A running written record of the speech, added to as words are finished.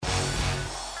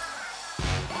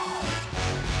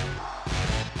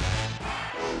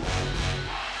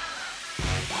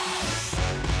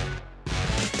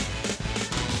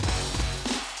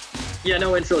Yeah,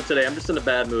 no intro today. I'm just in a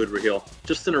bad mood, Raheel.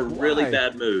 Just in a really Why?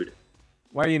 bad mood.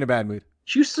 Why are you in a bad mood?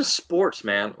 Houston sports,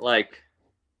 man. Like,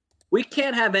 we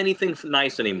can't have anything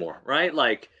nice anymore, right?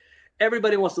 Like,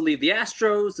 everybody wants to leave. The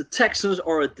Astros, the Texans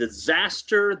are a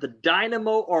disaster. The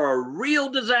Dynamo are a real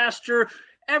disaster.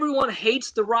 Everyone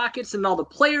hates the Rockets, and all the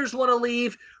players want to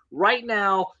leave. Right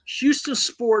now, Houston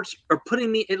sports are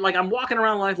putting me in, like, I'm walking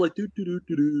around life like, do, do, do,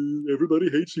 do, do. Everybody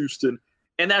hates Houston.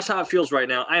 And that's how it feels right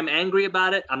now. I am angry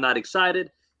about it. I'm not excited.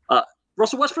 Uh,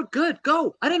 Russell Westbrook, good.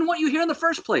 Go. I didn't want you here in the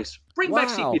first place. Bring back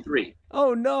Wow. CP3.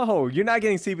 Oh no, you're not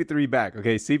getting CP3 back.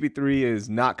 Okay, CP3 is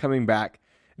not coming back.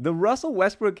 The Russell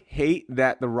Westbrook hate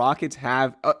that the Rockets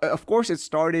have, of course, it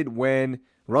started when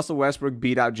Russell Westbrook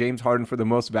beat out James Harden for the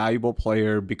most valuable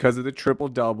player because of the triple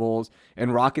doubles,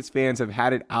 and Rockets fans have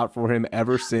had it out for him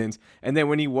ever since. And then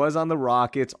when he was on the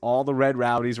Rockets, all the Red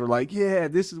Rowdies were like, yeah,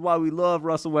 this is why we love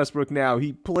Russell Westbrook now.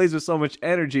 He plays with so much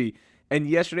energy. And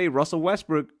yesterday, Russell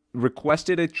Westbrook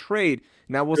requested a trade.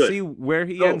 Now we'll see where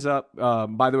he ends up.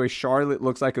 By the way, Charlotte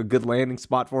looks like a good landing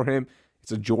spot for him.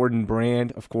 It's a Jordan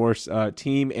Brand, of course,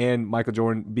 team, and Michael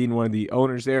Jordan being one of the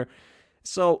owners there.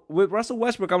 So with Russell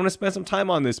Westbrook, I want to spend some time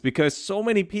on this because so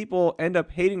many people end up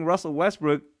hating Russell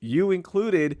Westbrook, you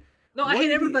included. No, I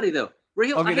hate everybody, though.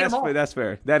 Raheel, Okay, I hate that's them all. fair. That's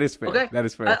fair. That is fair. Okay? That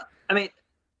is fair. I mean,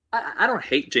 I don't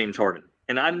hate James Harden,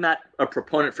 and I'm not a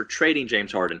proponent for trading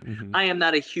James Harden. Mhm. I am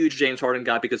not a huge James Harden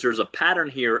guy because there's a pattern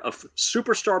here of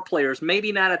superstar players,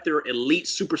 maybe not at their elite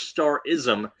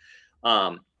superstarism,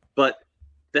 but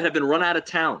that have been run out of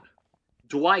town.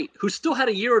 Dwight, who still had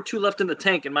a year or two left in the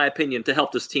tank, in my opinion, to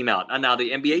help this team out. And now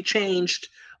the NBA changed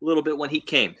a little bit when he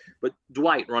came, but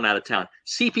Dwight run out of town.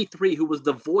 CP3, who was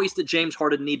the voice that James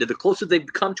Harden needed, the closest they've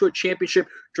come to a championship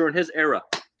during his era,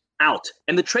 out.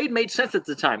 And the trade made sense at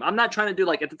the time. I'm not trying to do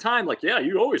like at the time, like, yeah,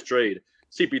 you always trade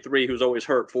CP3, who's always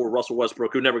hurt, for Russell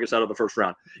Westbrook, who never gets out of the first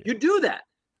round. You do that.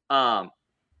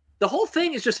 The whole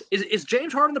thing is just, is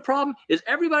James Harden the problem? Is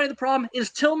everybody the problem?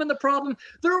 Is Tillman the problem?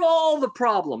 They're all the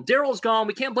problem. Daryl's gone.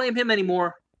 We can't blame him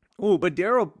anymore. Oh, but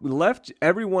Daryl left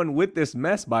everyone with this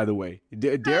mess, by the way.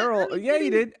 Daryl, yeah, he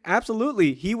did.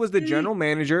 Absolutely. He was the general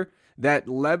manager that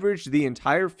leveraged the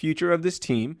entire future of this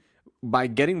team by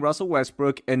getting Russell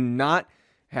Westbrook and not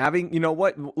having, you know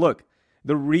what? Look,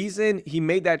 the reason he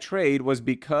made that trade was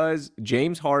because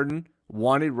James Harden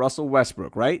wanted Russell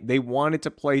Westbrook, right? They wanted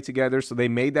to play together, so they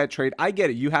made that trade. I get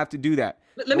it. You have to do that.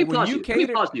 Let me pause you. Let me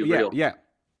pause you, Real. Yeah.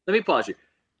 Let me pause you.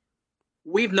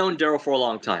 We've known Daryl for a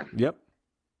long time. Yep.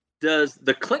 Does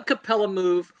the Clint Capella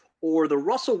move or the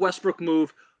Russell Westbrook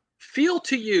move feel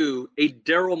to you a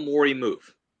Daryl Morey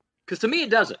move? Because to me, it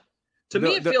doesn't. To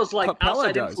me, it feels like Capella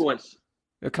outside does. influence.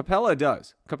 Capella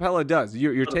does. Capella does.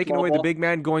 You're taking away the big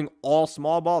man, going all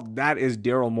small ball. That is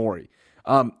Daryl Morey.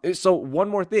 So one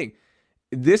more thing.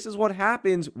 This is what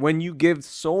happens when you give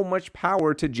so much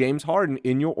power to James Harden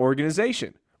in your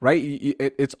organization, right?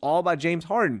 It's all about James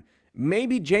Harden.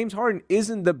 Maybe James Harden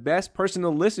isn't the best person to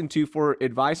listen to for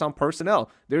advice on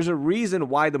personnel. There's a reason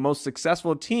why the most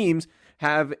successful teams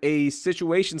have a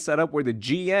situation set up where the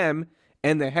GM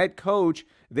and the head coach,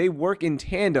 they work in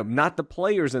tandem, not the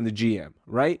players and the GM,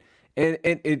 right? And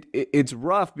it's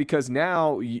rough because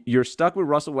now you're stuck with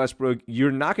Russell Westbrook.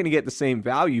 You're not going to get the same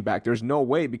value back. There's no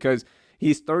way because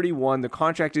he's 31. The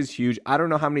contract is huge. I don't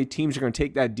know how many teams are going to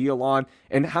take that deal on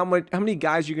and how many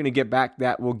guys you're going to get back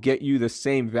that will get you the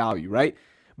same value, right?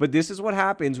 But this is what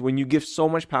happens when you give so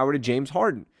much power to James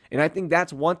Harden. And I think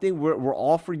that's one thing we're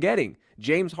all forgetting.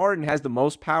 James Harden has the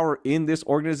most power in this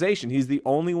organization. He's the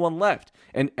only one left,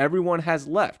 and everyone has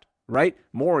left, right?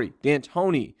 Morey,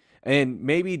 D'Antoni, and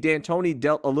maybe D'Antoni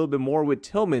dealt a little bit more with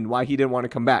Tillman why he didn't want to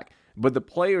come back. But the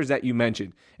players that you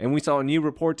mentioned, and we saw a new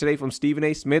report today from Stephen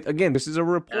A. Smith. Again, this is a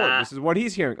report. This is what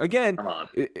he's hearing. Again,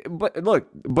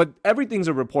 but everything's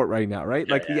a report right now, right?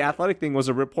 The Athletic thing was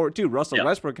a report too. Russell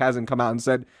Westbrook hasn't come out and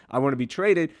said, I want to be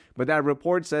traded. But that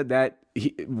report said that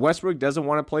Westbrook doesn't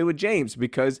want to play with James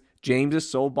because James is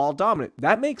so ball dominant.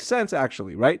 That makes sense,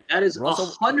 actually, right? That is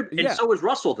 100%. And so is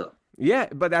Russell, though. Yeah,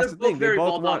 but that's the thing. They're both very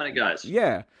ball-dominant guys.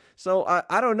 Yeah. So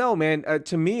I don't know, man.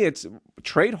 To me, it's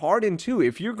trade Harden too.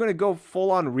 If you're going to go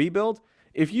full-on rebuild,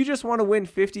 if you just want to win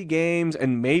 50 games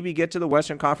and maybe get to the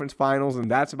Western Conference Finals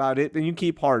and that's about it, then you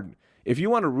keep Harden. If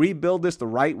you want to rebuild this the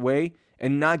right way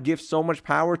and not give so much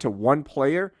power to one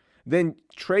player, then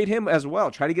trade him as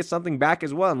well. Try to get something back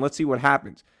as well, and let's see what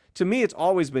happens. To me, it's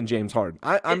always been James Harden.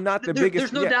 I'm not the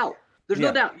biggest. There's no doubt. There's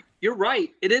no doubt. You're right.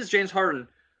 It is James Harden.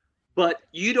 But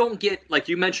you don't get, like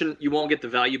you mentioned, you won't get the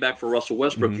value back for Russell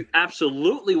Westbrook. Mm-hmm. You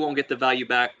absolutely won't get the value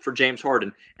back for James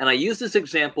Harden. And I use this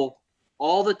example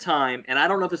all the time, and I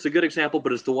don't know if it's a good example,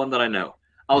 but it's the one that I know.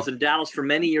 I was in Dallas for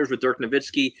many years with Dirk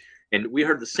Nowitzki. And we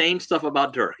heard the same stuff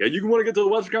about Dirk. You want to get to the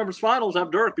Western Conference Finals,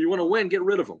 have Dirk, but you want to win, get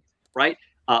rid of him, right?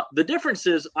 The difference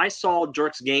is I saw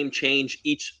Dirk's game change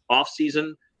each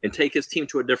offseason and take his team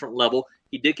to a different level.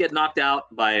 He did get knocked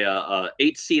out by a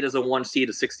 8 seed as a 1 seed,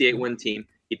 a 68-win team.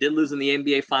 He did lose in the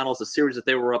NBA Finals. The series that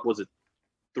they were up, was it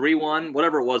 3-1,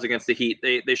 whatever it was, against the Heat.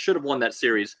 They should have won that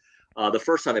series the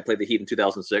first time they played the Heat in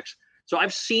 2006. So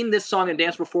I've seen this song and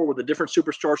dance before with a different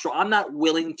superstar, so I'm not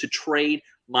willing to trade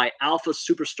my alpha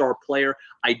superstar player.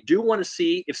 I do want to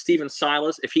see if Stephen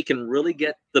Silas, if he can really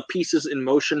get the pieces in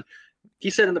motion. He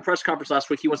said in the press conference last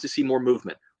week he wants to see more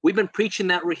movement. We've been preaching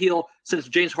that, Raheel, since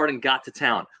James Harden got to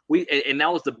town. And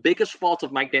that was the biggest fault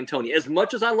of Mike D'Antoni. As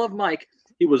much as I love Mike,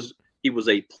 he was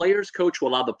a player's coach who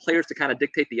allowed the players to kind of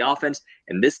dictate the offense.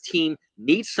 And this team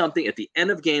needs something at the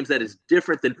end of games that is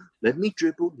different than let me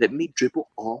dribble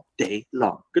all day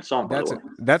long. Good song, by the way.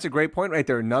 That's a great point right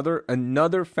there.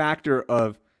 Another factor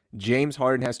of James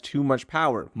Harden has too much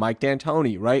power. Mike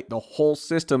D'Antoni, right? The whole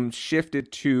system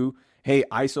shifted to, hey,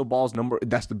 ISO ball's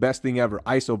that's the best thing ever.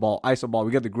 ISO ball.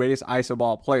 We got the greatest ISO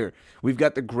ball player. We've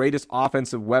got the greatest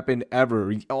offensive weapon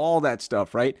ever. All that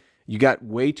stuff, right? You got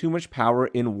way too much power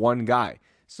in one guy.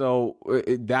 So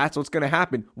that's what's going to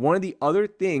happen. One of the other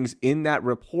things in that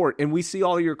report, and we see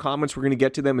all your comments, we're going to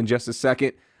get to them in just a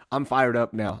second. I'm fired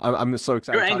up now. I'm so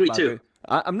excited. You're angry too.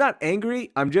 I'm not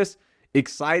angry. I'm just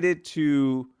excited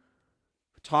to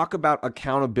talk about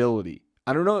accountability.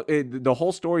 I don't know the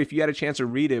whole story if you had a chance to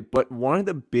read it, but one of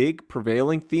the big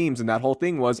prevailing themes in that whole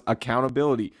thing was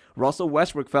accountability. Russell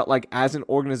Westbrook felt like as an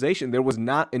organization, there was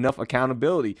not enough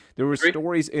accountability. There were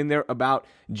stories in there about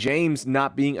James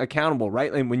not being accountable,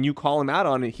 right? And when you call him out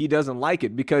on it, he doesn't like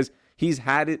it because he's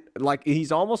had it like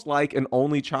he's almost like an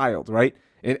only child, right?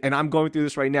 And I'm going through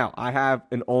this right now. I have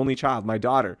an only child, my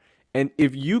daughter. And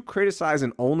if you criticize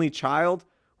an only child,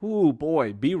 ooh,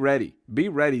 boy, be ready. Be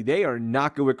ready. They are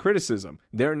not good with criticism.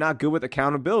 They're not good with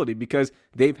accountability because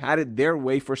they've had it their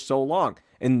way for so long.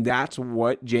 And that's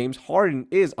what James Harden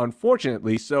is,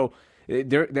 unfortunately. So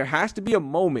there has to be a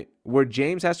moment where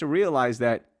James has to realize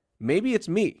that maybe it's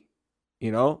me.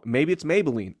 Maybe it's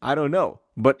Maybelline. I don't know.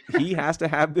 But he has to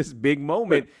have this big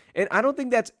moment. And I don't think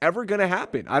that's ever going to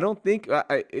happen. I don't think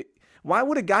why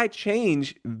would a guy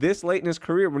change this late in his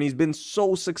career when he's been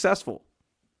so successful?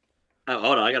 Oh,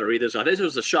 hold on, I got to read this. I think this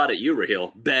was a shot at you,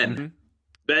 Raheel. Ben. Mm-hmm.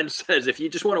 Ben says, if you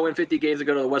just want to win 50 games and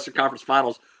go to the Western Conference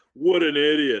Finals, what an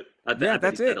idiot.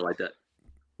 That's it. Like that.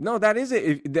 No, that is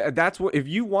it. If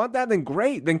you want that, then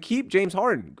great. Then keep James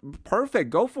Harden.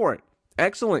 Perfect. Go for it.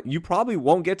 Excellent. You probably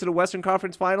won't get to the Western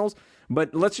Conference Finals,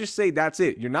 but let's just say that's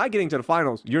it. You're not getting to the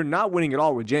finals. You're not winning it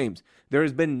all with James. There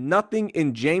has been nothing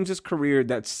in James's career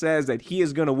that says that he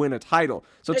is going to win a title.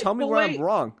 So tell me where I'm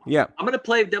wrong. Yeah. I'm going to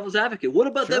play devil's advocate. What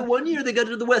about that one year they got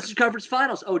to the Western Conference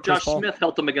Finals? Oh, Josh Smith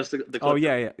helped them against the Clippers. Oh,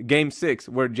 yeah. Game 6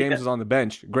 where James was on the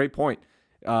bench. Great point.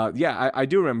 I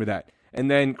do remember that.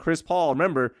 And then Chris Paul,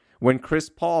 remember, when Chris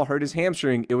Paul hurt his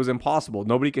hamstring, it was impossible.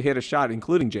 Nobody could hit a shot,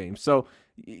 including James. So,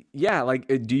 yeah, like,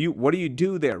 what do you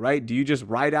do there, right? Do you just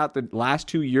ride out the last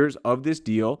 2 years of this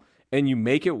deal and you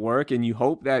make it work and you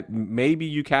hope that maybe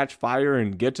you catch fire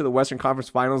and get to the Western Conference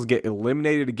Finals, get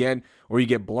eliminated again, or you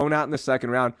get blown out in the second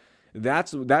round?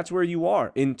 That's where you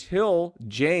are until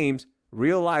James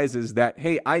realizes that,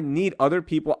 hey, I need other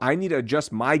people. I need to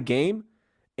adjust my game,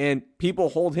 and people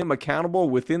hold him accountable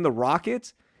within the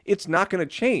Rockets. It's not going to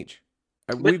change.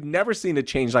 We've never seen a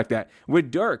change like that.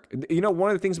 With Dirk,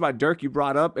 one of the things about Dirk you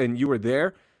brought up and you were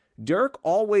there, Dirk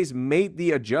always made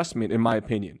the adjustment, in my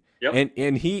opinion. Yep.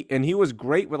 And he was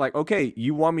great with like, okay,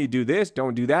 you want me to do this,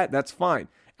 don't do that, that's fine.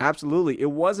 Absolutely.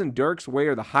 It wasn't Dirk's way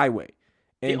or the highway.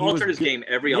 And he altered his game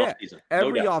every offseason.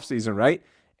 Every offseason, right?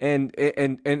 And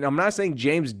I'm not saying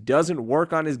James doesn't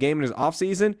work on his game in his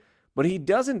offseason, but he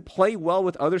doesn't play well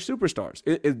with other superstars.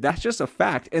 That's just a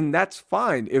fact, and that's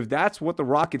fine. If that's what the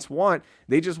Rockets want,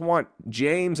 they just want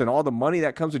James and all the money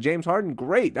that comes with James Harden,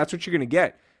 great. That's what you're going to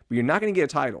get, but you're not going to get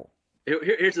a title.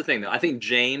 Here's the thing, though. I think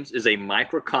James is a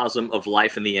microcosm of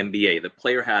life in the NBA. The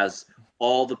player has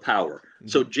all the power.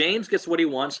 So James gets what he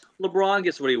wants. LeBron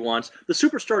gets what he wants. The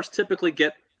superstars typically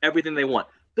get everything they want.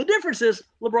 The difference is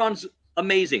LeBron's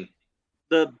amazing.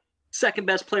 The second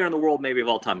best player in the world, maybe of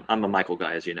all time. I'm a Michael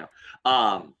guy, as you know.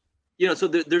 So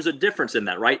there's a difference in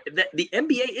that, right? The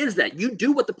NBA is that. You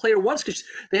do what the player wants because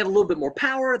they have a little bit more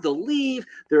power. They'll leave.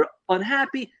 They're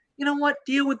unhappy. You know what?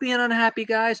 Deal with being unhappy,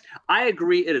 guys. I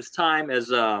agree it is time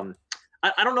as I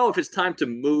don't know if it's time to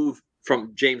move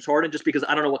from James Harden just because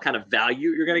I don't know what kind of value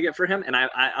you're going to get for him. And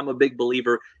I'm a big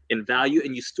believer in value,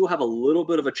 and you still have a little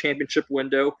bit of a championship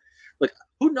window. Like,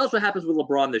 who knows what happens with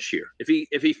LeBron this year if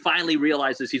he finally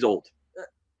realizes he's old?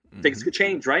 Things could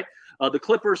change, right? The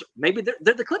Clippers, maybe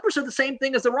the Clippers are the same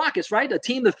thing as the Rockets, right? A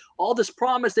team of all this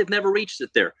promise, they've never reached it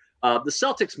there. The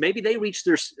Celtics, maybe they reach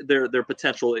their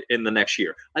potential in the next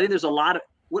year. I think there's a lot of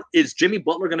what is Jimmy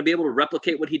Butler going to be able to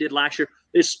replicate what he did last year?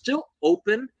 It's still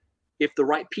open if the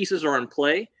right pieces are in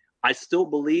play. I still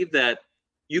believe that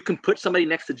you can put somebody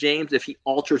next to James if he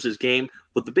alters his game.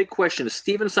 But the big question is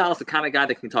Stephen Silas, the kind of guy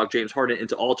that can talk James Harden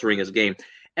into altering his game.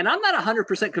 And I'm not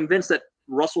 100% convinced that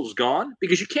Russell's gone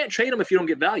because you can't trade him if you don't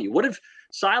get value. What if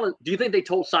Silas, do you think they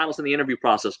told Silas in the interview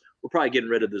process, we're probably getting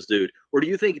rid of this dude? Or do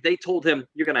you think they told him,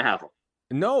 you're going to have him?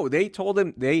 No, they told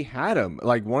him they had him.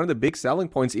 Like one of the big selling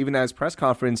points, even at his press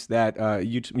conference that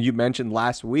you mentioned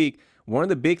last week, one of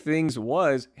the big things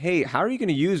was, hey, how are you going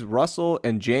to use Russell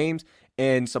and James?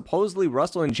 And supposedly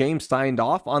Russell and James signed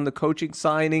off on the coaching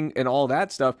signing and all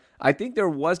that stuff. I think there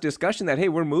was discussion that, hey,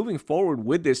 we're moving forward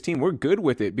with this team. We're good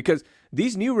with it because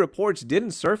these new reports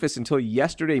didn't surface until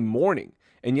yesterday morning.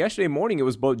 And yesterday morning, it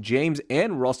was both James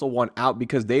and Russell want out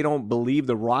because they don't believe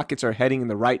the Rockets are heading in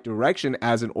the right direction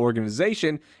as an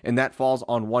organization. And that falls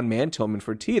on one man, Tillman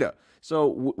Fertitta.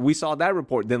 So we saw that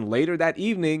report. Then later that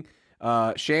evening,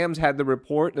 Shams had the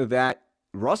report that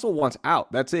Russell wants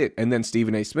out. That's it. And then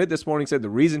Stephen A. Smith this morning said the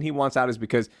reason he wants out is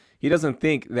because he doesn't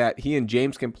think that he and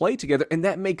James can play together. And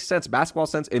that makes sense. Basketball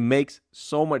sense, it makes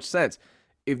so much sense.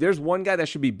 If there's one guy that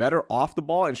should be better off the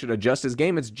ball and should adjust his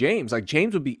game, it's James. Like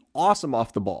James would be awesome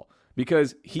off the ball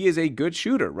because he is a good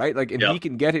shooter, right? Like, and he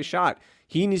can get his shot.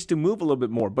 He needs to move a little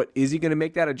bit more. But is he going to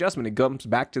make that adjustment? It comes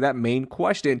back to that main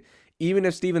question. Even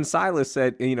if Stephen Silas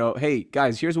said, hey,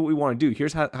 guys, here's what we want to do.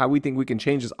 Here's how we think we can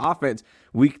change this offense.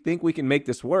 We think we can make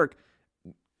this work.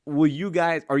 Are you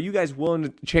guys willing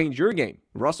to change your game?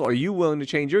 Russell, are you willing to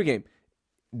change your game?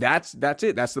 That's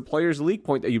it. That's the players' league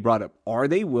point that you brought up. Are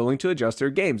they willing to adjust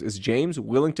their games? Is James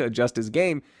willing to adjust his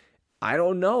game? I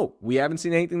don't know. We haven't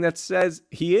seen anything that says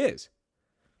he is.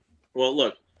 Well,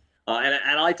 look, and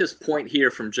I like this point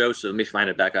here from Joseph. Let me find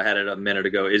it back. I had it a minute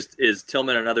ago. Is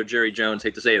Tillman another Jerry Jones?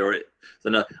 Hate to say it, or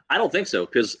I don't think so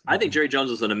because I think Jerry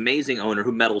Jones is an amazing owner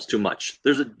who meddles too much.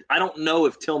 I don't know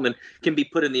if Tillman can be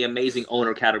put in the amazing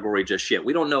owner category just yet.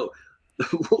 We don't know.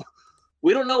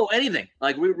 We don't know anything.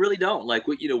 Like we really don't. Like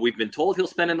we've been told he'll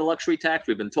spend in the luxury tax.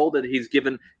 We've been told that he's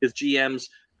given his GMs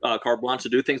carte blanche to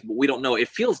do things, but we don't know. It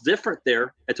feels different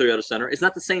there at Toyota Center. It's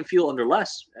not the same feel under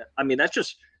Les. I mean, that's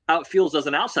just how it feels as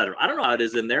an outsider. I don't know how it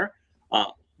is in there.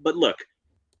 But look,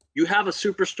 you have a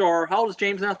superstar. How old is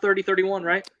James now? 30, 31,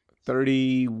 right?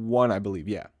 31, I believe.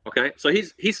 Yeah. Okay. So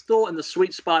he's still in the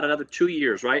sweet spot another 2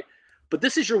 years, right? But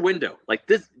this is your window. Like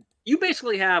this, you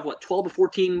basically have 12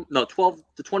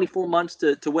 to 24 months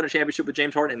to win a championship with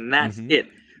James Harden, and that's it.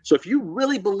 So if you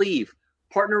really believe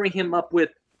partnering him up with,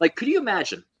 like, could you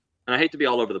imagine, and I hate to be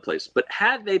all over the place, but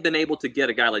had they been able to get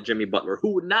a guy like Jimmy Butler, who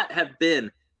would not have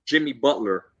been Jimmy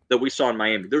Butler that we saw in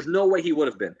Miami, there's no way he would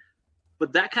have been.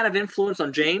 But that kind of influence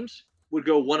on James would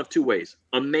go one of two ways.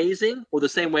 Amazing, or the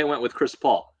same way it went with Chris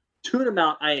Paul. Tune him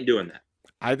out, I ain't doing that.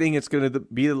 I think it's going to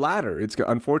be the latter.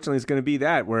 Unfortunately, it's going to be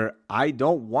that where I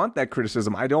don't want that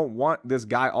criticism. I don't want this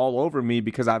guy all over me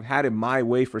because I've had it my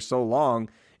way for so long,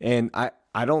 and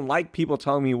I don't like people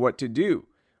telling me what to do,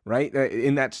 right?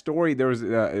 In that story, there was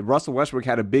Russell Westbrook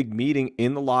had a big meeting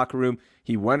in the locker room.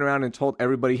 He went around and told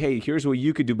everybody, hey, here's what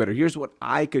you could do better. Here's what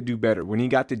I could do better. When he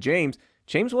got to James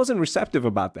wasn't receptive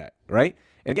about that, right?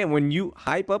 And again, when you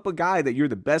hype up a guy that you're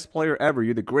the best player ever,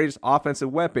 you're the greatest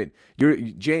offensive weapon, you're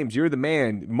the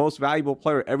man, most valuable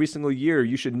player every single year,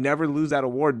 you should never lose that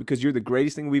award because you're the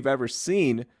greatest thing we've ever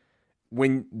seen.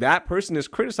 When that person is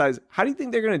criticized, how do you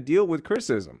think they're going to deal with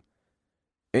criticism?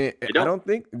 I don't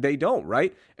think they don't,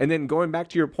 right? And then going back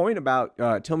to your point about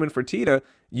Tillman Fertitta,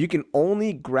 you can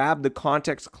only grab the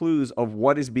context clues of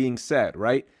what is being said,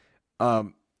 right?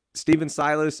 Stephen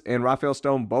Silas and Rafael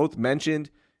Stone both mentioned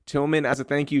Tillman as a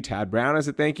thank you, Tad Brown as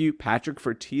a thank you, Patrick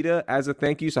Fertitta as a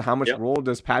thank you. So how much role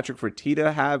does Patrick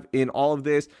Fertitta have in all of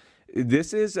this?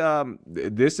 This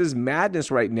is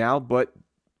madness right now, but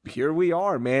here we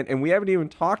are, man. And we haven't even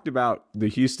talked about the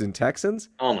Houston Texans.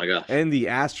 Oh my gosh. And the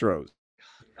Astros.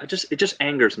 It just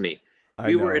angers me.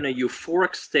 We were in a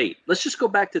euphoric state. Let's just go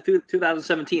back to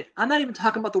 2017. I'm not even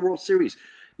talking about the World Series.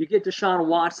 You get Deshaun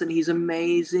Watson, he's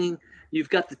amazing. You've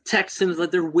got the Texans,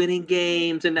 like they're winning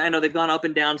games, and I know they've gone up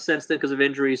and down since then because of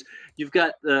injuries. You've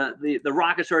got the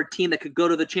Rockets are a team that could go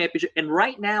to the championship, and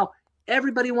right now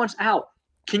everybody wants out.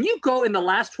 Can you go in the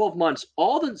last 12 months,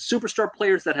 all the superstar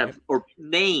players that have or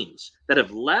names that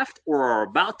have left or are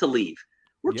about to leave?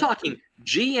 We're talking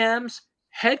GMs,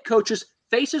 head coaches,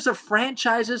 faces of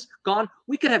franchises gone.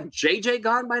 We could have JJ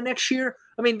gone by next year.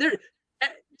 I mean,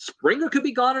 Springer could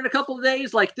be gone in a couple of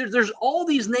days. Like there's all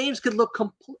these names could look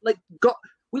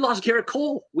we lost Garrett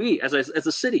Cole. As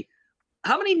a city.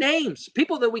 How many names?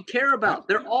 People that we care about.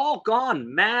 They're all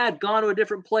gone. Gone to a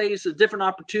different place, a different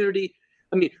opportunity.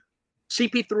 I mean,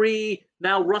 CP3,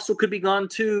 now Russell could be gone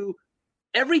too.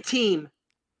 Every team,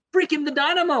 freaking the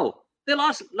Dynamo. They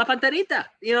lost La Panterita.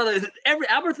 Every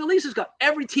Albert Feliz is gone.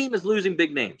 Every team is losing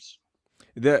big names.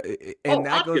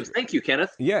 Hopkins. Thank you,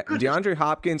 Kenneth. Yeah, goodness. DeAndre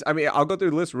Hopkins. I mean, I'll go through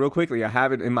the list real quickly. I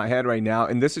have it in my head right now,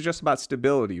 and this is just about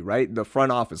stability, right? The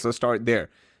front office. Let's start there.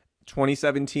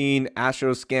 2017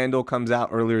 Astros scandal comes out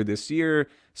earlier this year,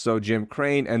 so Jim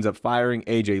Crane ends up firing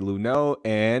AJ Luneau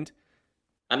and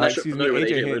I'm not sure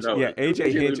AJ Hinch. Yeah,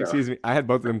 AJ Hinch. Excuse me, I had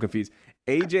both of them confused.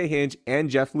 AJ Hinch and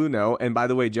Jeff Luneau, and by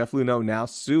the way, Jeff Luneau now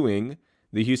suing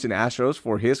the Houston Astros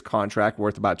for his contract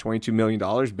worth about $22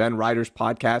 million. Ben Ryder's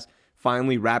podcast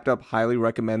finally wrapped up. Highly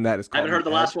recommend that. I haven't heard the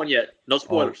last one yet. No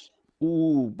spoilers.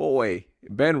 Ooh, boy.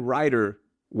 Ben Ryder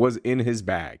was in his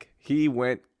bag. He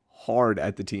went hard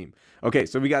at the team. Okay,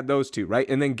 so we got those two, right?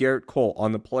 And then Garrett Cole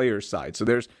on the player's side. So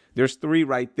there's three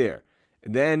right there.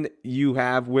 And then you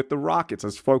have with the Rockets.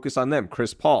 Let's focus on them.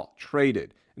 Chris Paul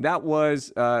traded. That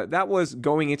was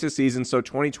going into season. So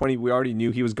 2020, we already knew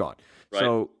he was gone. Right.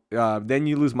 So then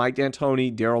you lose Mike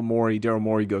D'Antoni, Daryl Morey. Daryl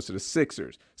Morey goes to the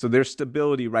Sixers. So there's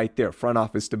stability right there, front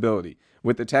office stability.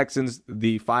 With the Texans,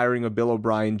 the firing of Bill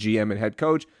O'Brien, GM and head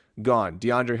coach, gone.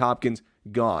 DeAndre Hopkins,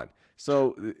 gone.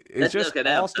 So it's just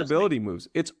all stability moves.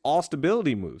 It's all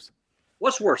stability moves.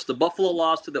 What's worse, the Buffalo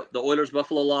loss to the Oilers'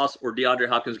 Buffalo loss, or DeAndre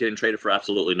Hopkins getting traded for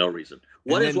absolutely no reason?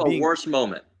 What is a worse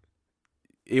moment?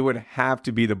 It would have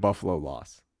to be the Buffalo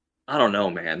loss. I don't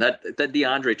know, man. That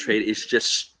DeAndre trade is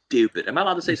just stupid. Am I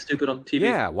allowed to say stupid on TV?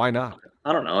 Yeah, why not? Okay.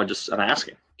 I don't know. I'm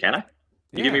asking. Can I?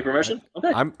 You give me permission?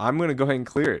 Okay. I'm going to go ahead and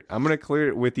clear it. I'm going to clear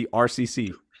it with the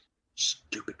RCC.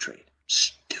 Stupid trade.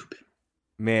 Stupid.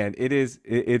 Man,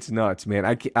 it's nuts,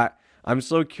 man. I'm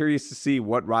so curious to see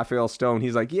what Rafael Stone,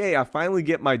 he's like, yay, I finally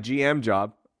get my GM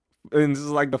job. And this is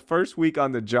like the first week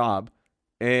on the job.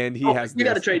 And he has you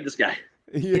got to trade this guy.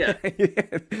 Yeah.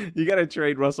 You got to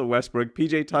trade Russell Westbrook.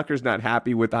 PJ Tucker's not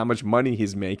happy with how much money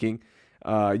he's making.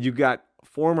 You got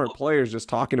former players just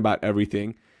talking about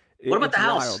everything. What about the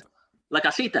house? La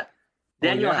Casita.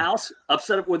 Daniel House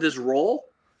upset with his role.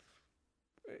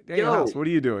 Daniel House, what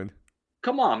are you doing?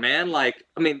 Come on, man.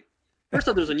 First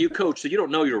off, there's a new coach, so you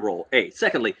don't know your role. Hey,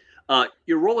 secondly,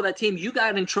 your role with that team, you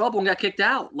got in trouble and got kicked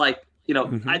out.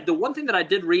 The one thing that I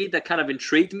did read that kind of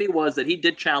intrigued me was that he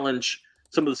did challenge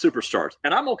some of the superstars.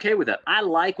 And I'm okay with that. I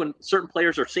like when certain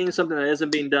players are seeing something that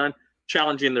isn't being done,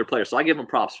 challenging their players. So I give them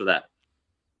props for that.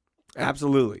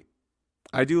 Absolutely.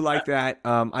 I do like that.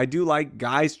 I do like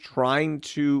guys trying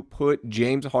to put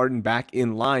James Harden back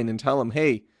in line and tell him,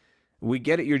 hey, we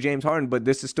get it, you're James Harden, but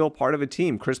this is still part of a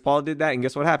team. Chris Paul did that, and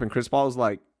guess what happened? Chris Paul was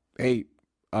like, hey,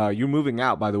 you're moving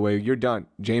out, by the way. You're done.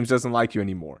 James doesn't like you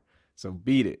anymore, so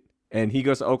beat it. And he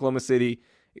goes to Oklahoma City.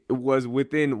 It was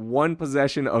within one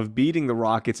possession of beating the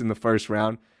Rockets in the first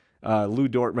round. Lou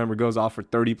Dort, remember, goes off for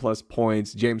 30-plus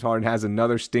points. James Harden has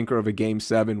another stinker of a Game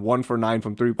 7, 1 for 9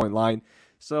 from three-point line.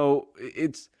 So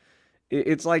it's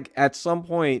like at some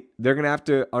point they're going to have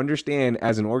to understand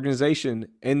as an organization,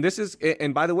 and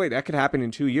by the way, that could happen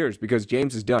in 2 years because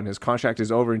James is done. His contract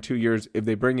is over in 2 years. If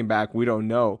they bring him back, we don't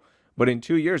know. But in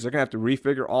 2 years, they're going to have to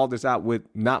refigure all this out with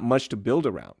not much to build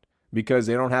around because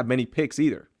they don't have many picks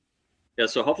either. Yeah,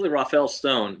 so hopefully Rafael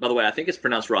Stone, by the way, I think it's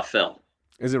pronounced Rafael.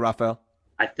 Is it Rafael?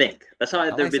 I think. That's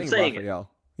how they've been saying Raphael.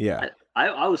 It. Yeah.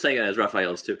 I was saying it as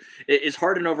Rafael's too. Is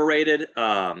Harden overrated?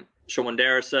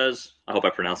 Shawandera says, I hope I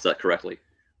pronounced that correctly.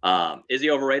 Is he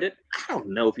overrated? I don't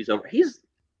know if he's over. He's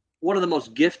one of the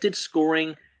most gifted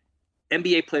scoring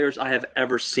NBA players I have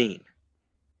ever seen.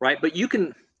 Right? But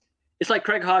it's like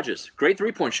Craig Hodges, great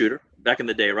three-point shooter back in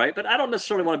the day, right? But I don't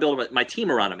necessarily want to build my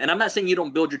team around him. And I'm not saying you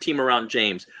don't build your team around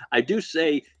James. I do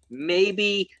say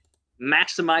maybe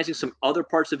maximizing some other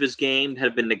parts of his game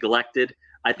have been neglected.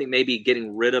 I think maybe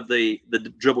getting rid of the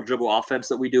dribble offense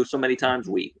that we do so many times,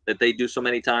 that they do so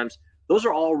many times. Those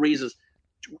are all reasons.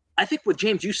 I think with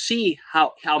James, you see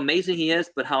how amazing he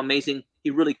is, but how amazing he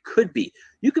really could be.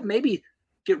 You could maybe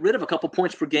get rid of a couple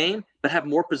points per game, but have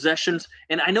more possessions.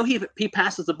 And I know he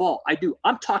passes the ball. I do.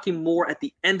 I'm talking more at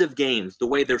the end of games, the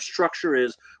way their structure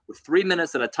is with 3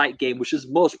 minutes in a tight game, which is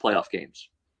most playoff games.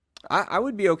 I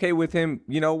would be okay with him,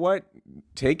 you know what,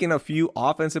 taking a few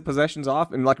offensive possessions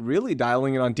off and really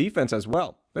dialing it on defense as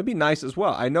well. That'd be nice as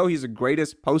well. I know he's the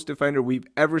greatest post defender we've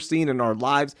ever seen in our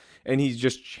lives, and he's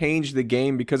just changed the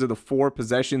game because of the 4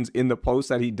 possessions in the post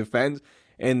that he defends.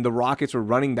 and the Rockets were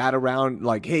running that around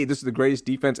like, hey, this is the greatest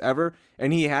defense ever.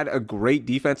 And he had a great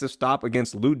defensive stop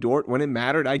against Lou Dort when it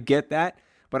mattered. I get that.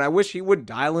 But I wish he would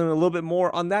dial in a little bit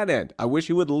more on that end. I wish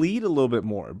he would lead a little bit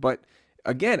more. But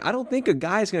again, I don't think a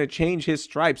guy's going to change his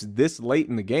stripes this late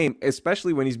in the game,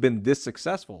 especially when he's been this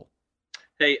successful.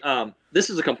 Hey, this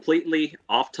is a completely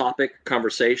off-topic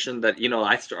conversation that,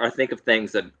 I think of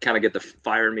things that kind of get the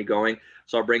fire in me going,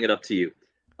 so I'll bring it up to you.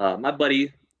 My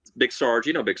buddy, Big Sarge,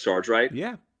 you know Big Sarge, right?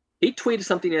 Yeah. He tweeted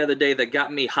something the other day that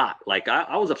got me hot. Like,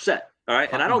 I was upset, all right?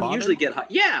 And I don't usually get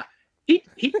hot. Yeah. He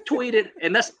tweeted,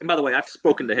 and by the way, I've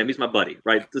spoken to him. He's my buddy,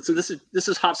 right? So this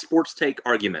is hot sports take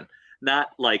argument,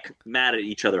 not like mad at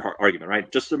each other argument,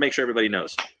 right? Just to make sure everybody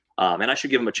knows. And I should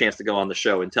give him a chance to go on the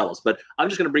show and tell us. But I'm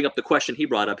just going to bring up the question he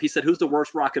brought up. He said, who's the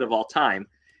worst Rocket of all time?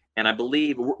 And I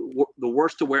believe the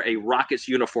worst to wear a Rockets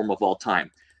uniform of all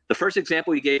time. The first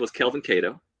example he gave was Kelvin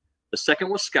Cato. The second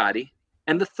was Scotty.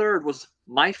 And the third was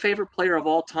my favorite player of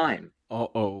all time.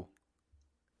 Uh-oh.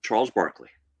 Charles Barkley.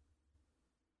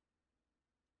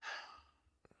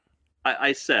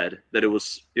 I said that it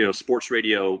was, sports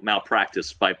radio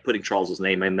malpractice by putting Charles's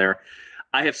name in there.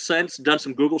 I have since done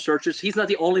some Google searches. He's not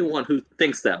the only one who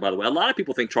thinks that, by the way. A lot of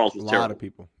people think Charles was terrible. A lot of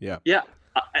people, yeah. Yeah,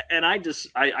 and I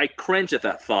cringe at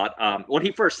that thought. When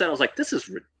he first said it, I was like, this is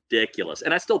ridiculous.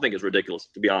 And I still think it's ridiculous,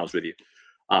 to be honest with you.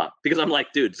 Because I'm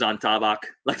like, dude, Zon Tabak.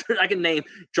 Like, I can name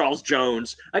Charles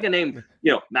Jones. I can name,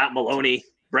 Matt Maloney,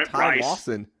 Brent Ty Rice.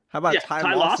 Lawson. How about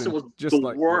Ty Lawson was just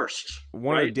the worst.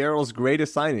 One right? of Daryl's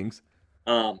greatest signings.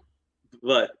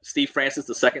 But Steve Francis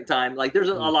the second time. Like, there's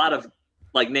a lot of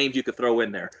names you could throw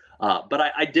in there. But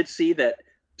I did see that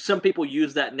some people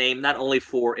use that name not only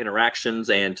for interactions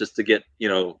and just to get,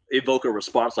 evoke a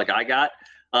response like I got.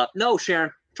 No,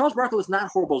 Sharon, Charles Barkley was not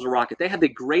horrible as a Rocket. They had the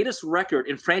greatest record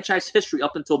in franchise history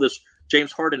up until this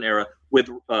James Harden era with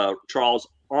Charles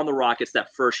on the Rockets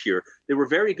that first year. They were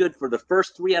very good for the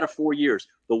first 3 out of 4 years.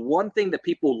 The one thing that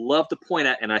people love to point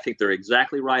at, and I think they're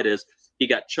exactly right, is he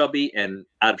got chubby and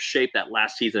out of shape that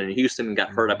last season in Houston and got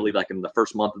hurt, I believe, in the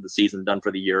first month of the season, done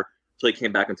for the year, until he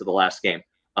came back into the last game.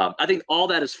 I think all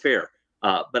that is fair,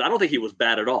 but I don't think he was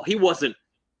bad at all. He wasn't.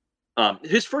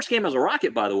 His first game as a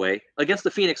Rocket, by the way, against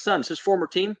the Phoenix Suns, his former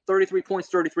team, 33 points,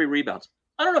 33 rebounds.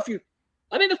 I don't know if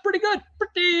I think that's pretty good.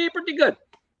 Pretty good.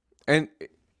 And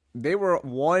they were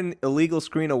one illegal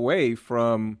screen away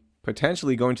from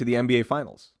potentially going to the NBA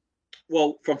Finals.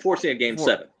 Well, from forcing a game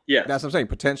 7. Yeah. That's what I'm saying.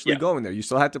 Potentially going there. You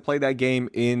still had to play that game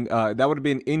in that would have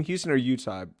been in Houston or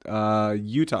Utah.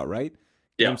 Utah, right?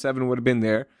 Game 7 would have been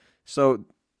there. So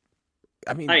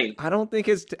I mean I don't think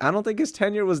his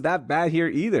tenure was that bad here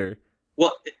either.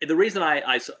 Well, the reason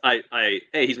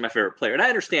he's my favorite player. And I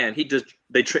understand he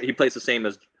plays the same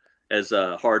as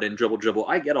Harden, dribble.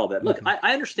 I get all that. Look,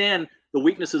 I understand the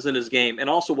weaknesses in his game and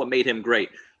also what made him great.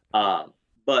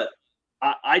 But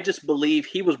I just believe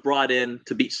he was brought in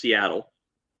to beat Seattle,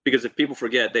 because if people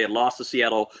forget, they had lost to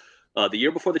Seattle the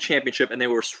year before the championship, and they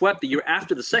were swept the year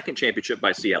after the second championship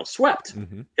by Seattle. Swept.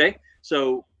 Mm-hmm. Okay,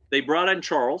 so they brought in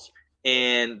Charles,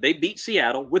 and they beat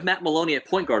Seattle with Matt Maloney at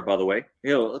point guard. By the way,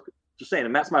 just saying,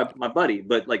 and Matt's my buddy,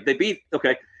 but they beat.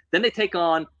 Okay, then they take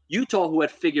on Utah, who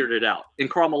had figured it out, and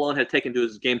Karl Malone had taken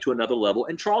his game to another level,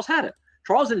 and Charles had it.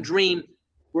 Charles and Dream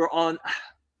were on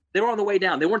the way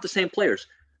down. They weren't the same players.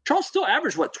 Charles still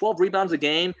averaged, 12 rebounds a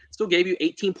game, still gave you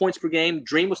 18 points per game.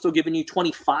 Dream was still giving you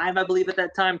 25, I believe, at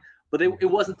that time, but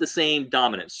it wasn't the same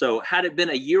dominance. So had it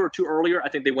been a year or two earlier, I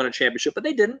think they won a championship, but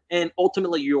they didn't. And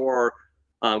ultimately, you're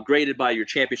graded by your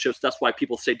championships. That's why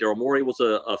people say Daryl Morey was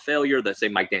a failure. They say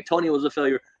Mike D'Antoni was a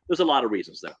failure. There's a lot of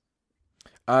reasons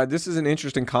there. This is an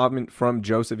interesting comment from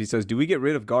Joseph. He says, do we get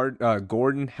rid of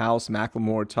Gordon, House,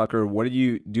 McLemore, Tucker? What do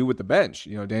you do with the bench?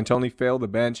 D'Antoni failed the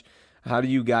bench. How do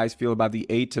you guys feel about the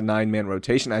 8 to 9 man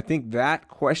rotation? I think that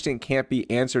question can't be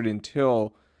answered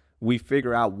until we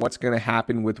figure out what's going to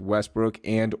happen with Westbrook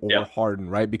and or Harden,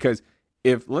 right? Because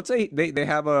if, let's say they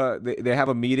have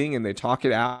a meeting and they talk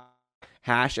it out,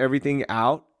 hash everything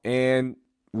out, and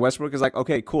Westbrook is like,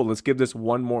 okay, cool, let's give this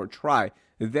one more try.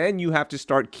 Then you have to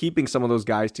start keeping some of those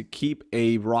guys to keep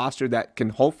a roster that can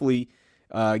hopefully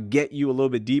get you a little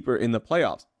bit deeper in the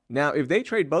playoffs. Now, if they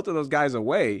trade both of those guys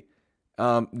away,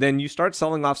 then you start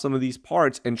selling off some of these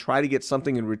parts and try to get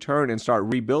something in return and start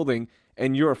rebuilding,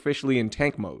 and you're officially in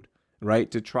tank mode, right?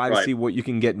 To try to see what you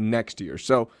can get next year.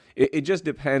 So it just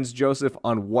depends, Joseph,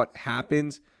 on what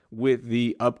happens with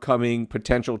the upcoming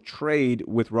potential trade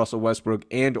with Russell Westbrook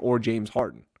and or James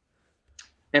Harden.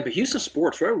 And but Houston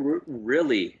sports,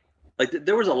 really,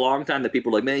 there was a long time that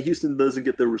people were like, man, Houston doesn't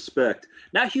get the respect.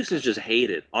 Now Houston's just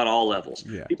hated on all levels.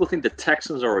 Yeah. People think the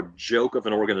Texans are a joke of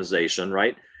an organization,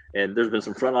 right? and there's been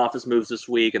some front office moves this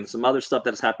week and some other stuff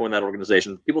that has happened in that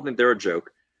organization. People think they're a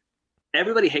joke.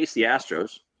 Everybody hates the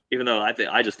Astros, even though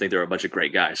I just think they're a bunch of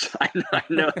great guys. I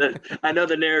know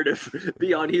the narrative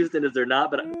beyond Houston is they're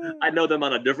not, but I know them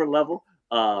on a different level.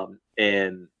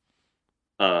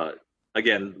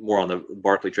 Again, more on the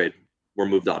Barkley trade. We're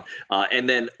moved on. And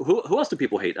then who else do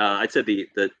people hate? I said the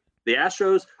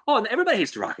Astros. Oh, and everybody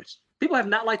hates the Rockets. People have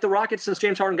not liked the Rockets since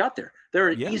James Harden got there. They're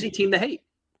an easy team to hate.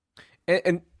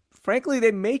 And frankly,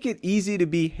 they make it easy to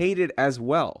be hated as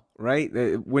well, right?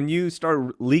 When you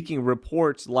start leaking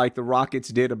reports like the Rockets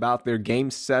did about their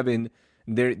Game 7,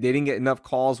 they didn't get enough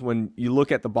calls. When you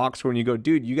look at the box score and you go,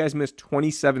 dude, you guys missed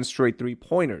 27 straight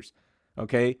three-pointers,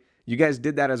 okay? You guys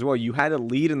did that as well. You had a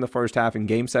lead in the first half in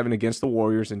Game 7 against the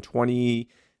Warriors in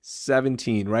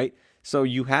 2017, right? So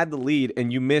you had the lead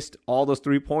and you missed all those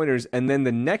three-pointers. And then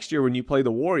the next year when you play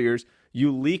the Warriors,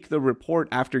 you leak the report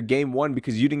after Game 1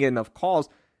 because you didn't get enough calls.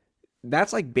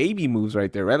 That's like baby moves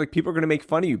right there, right? Like people are going to make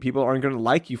fun of you. People aren't going to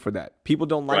like you for that. People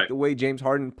don't like the way James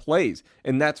Harden plays.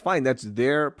 And that's fine. That's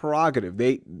their prerogative.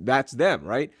 That's them,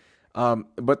 right?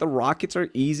 But the Rockets are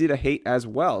easy to hate as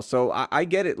well. So I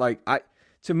get it.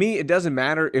 To me, it doesn't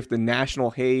matter if the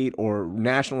national hate or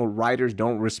national writers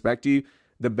don't respect you.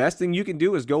 The best thing you can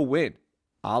do is go win,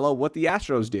 a la what the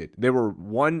Astros did. They were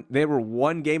one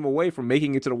game away from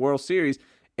making it to the World Series,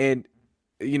 and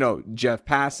Jeff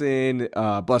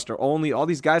Passan, Buster Olney, all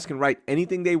these guys can write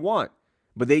anything they want,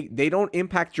 but they don't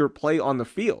impact your play on the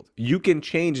field. You can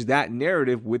change that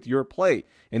narrative with your play,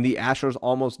 and the Astros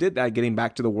almost did that, getting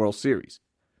back to the World Series.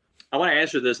 I want to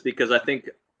answer this because I think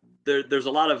there's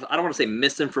a lot of, I don't want to say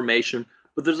misinformation,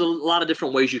 but there's a lot of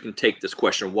different ways you can take this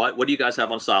question. What do you guys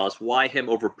have on Silas? Why him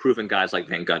over proven guys like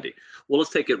Van Gundy? Well,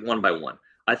 let's take it one by one.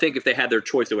 I think if they had their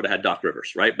choice, they would have had Doc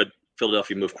Rivers, right? But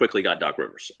Philadelphia moved quickly, got Doc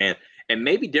Rivers. And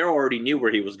maybe Daryl already knew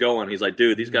where he was going. He's like,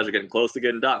 dude, these guys are getting close to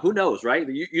getting Doc. Who knows, right?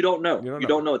 You don't know. You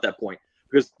don't know at that point.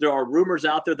 Because there are rumors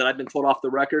out there that I've been told off the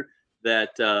record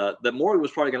that that Morey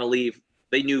was probably going to leave.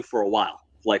 They knew for a while.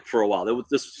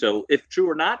 So if true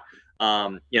or not,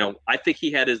 I think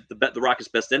he had the Rockets'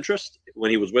 best interest when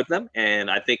he was with them,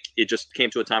 and I think it just came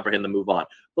to a time for him to move on.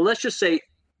 But let's just say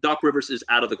Doc Rivers is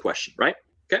out of the question, right?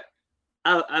 Okay,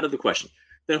 out of the question.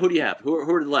 Then who do you have? Who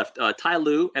are left? Ty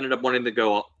Lue ended up wanting to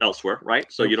go elsewhere, right?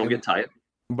 So you don't get Ty.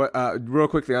 But real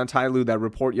quickly on Ty Lue, that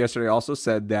report yesterday also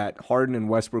said that Harden and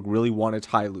Westbrook really wanted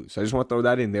Ty Lue. So I just want to throw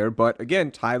that in there. But again,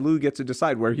 Ty Lue gets to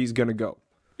decide where he's going to go.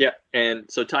 Yeah, and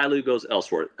so Ty Lue goes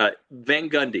elsewhere. Van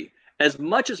Gundy. As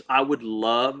much as I would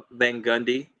love Van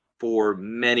Gundy for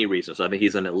many reasons, I think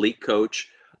he's an elite coach.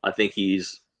 I think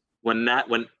when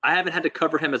I haven't had to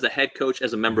cover him as a head coach,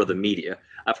 as a member of the media,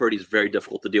 I've heard he's very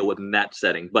difficult to deal with in that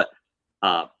setting. But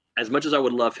as much as I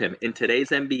would love him in today's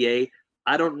NBA,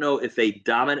 I don't know if a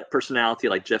dominant personality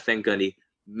like Jeff Van Gundy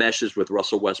meshes with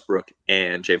Russell Westbrook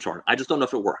and James Harden. I just don't know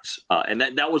if it works. And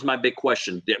that was my big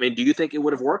question. I mean, do you think it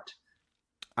would have worked?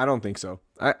 I don't think so.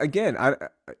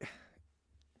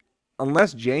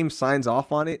 Unless James signs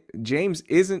off on it, James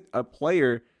isn't a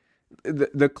player.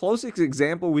 The closest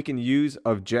example we can use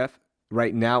of Jeff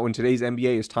right now in today's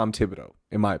NBA is Tom Thibodeau,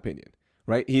 in my opinion.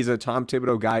 Right? He's a Tom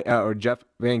Thibodeau guy or Jeff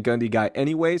Van Gundy guy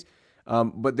anyways,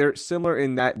 but they're similar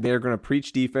in that they're going to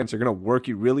preach defense. They're going to work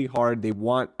you really hard. They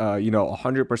want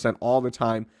 100% all the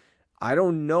time. I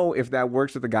don't know if that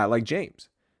works with a guy like James.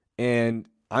 And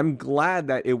I'm glad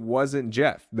that it wasn't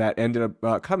Jeff that ended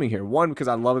up coming here. One, because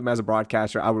I love him as a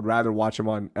broadcaster. I would rather watch him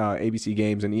on ABC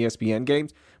games and ESPN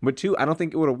games. But two, I don't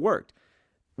think it would have worked.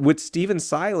 With Stephen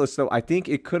Silas, though, I think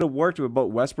it could have worked with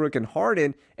both Westbrook and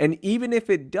Harden. And even if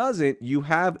it doesn't, you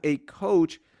have a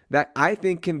coach that I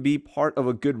think can be part of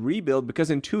a good rebuild, because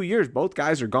in 2 years, both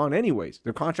guys are gone anyways.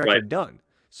 Their contracts are done.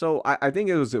 So I think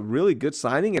it was a really good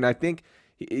signing. And I think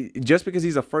just because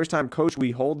he's a first-time coach,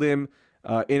 we hold him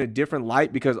in a different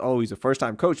light because, he's a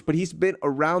first-time coach. But he's been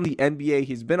around the NBA.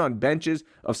 He's been on benches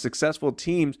of successful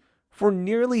teams for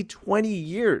nearly 20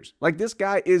 years. Like, this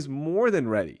guy is more than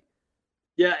ready.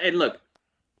 Yeah, and look,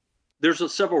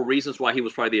 there's several reasons why he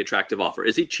was probably the attractive offer.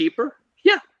 Is he cheaper?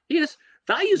 Yeah, he is.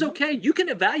 Value's okay. You can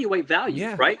evaluate value,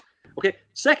 right? Okay.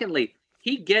 Secondly,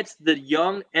 he gets the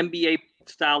young NBA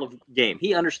style of game.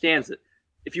 He understands it.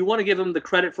 If you want to give him the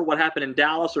credit for what happened in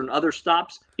Dallas or in other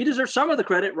stops, he deserves some of the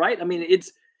credit, right? I mean,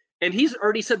 and he's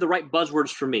already said the right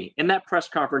buzzwords for me. In that press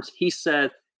conference, he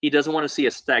said he doesn't want to see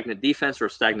a stagnant defense or a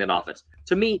stagnant offense.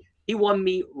 To me, he won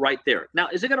me right there. Now,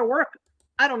 is it going to work?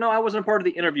 I don't know. I wasn't a part of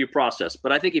the interview process,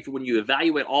 but I think when you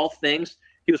evaluate all things,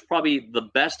 he was probably the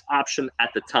best option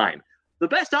at the time. The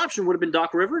best option would have been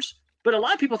Doc Rivers, but a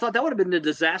lot of people thought that would have been a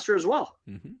disaster as well.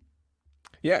 Mm-hmm.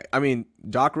 Yeah, I mean,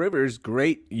 Doc Rivers,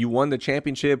 great. You won the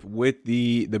championship with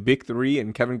the big three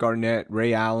and Kevin Garnett,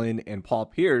 Ray Allen, and Paul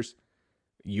Pierce.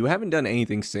 You haven't done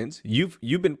anything since. You've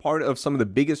been part of some of the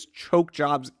biggest choke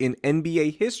jobs in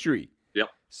NBA history. Yep.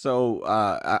 So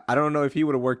I don't know if he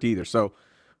would have worked either. So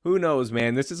who knows,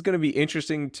 man? This is going to be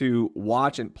interesting to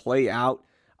watch and play out.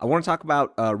 I want to talk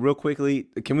about real quickly.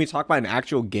 Can we talk about an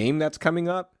actual game that's coming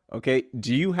up? Okay.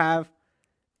 Do you have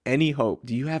any hope?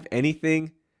 Do you have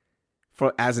anything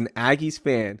for as an Aggies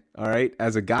fan? All right,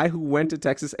 as a guy who went to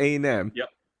Texas A&M. Yep.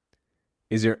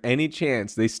 Is there any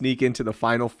chance they sneak into the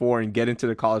Final Four and get into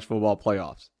the college football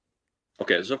playoffs?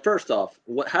 Okay, so first off,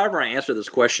 however I answer this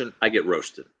question, I get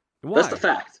roasted. Why? That's the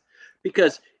fact.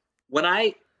 Because when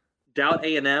I doubt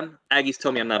A&M, Aggies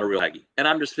tell me I'm not a real Aggie. And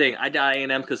I'm just saying I doubt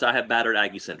A&M because I have battered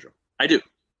Aggie syndrome. I do.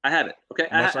 I have it. Okay,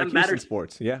 Much like I'm Houston battered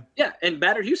sports. Yeah. Yeah, and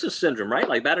battered Houston syndrome, right?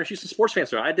 Like battered Houston sports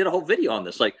fans. I did a whole video on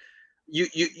this. Like,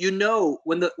 you know,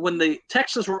 when the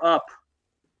Texans were up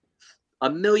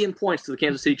 1,000,000 points to the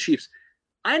Kansas City Chiefs,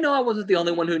 I know I wasn't the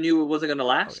only one who knew it wasn't going to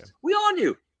last. Okay. We all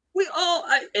knew.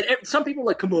 And some people are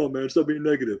like, come on, man, stop being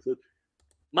negative.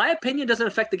 My opinion doesn't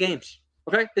affect the games.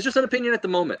 Okay, it's just an opinion at the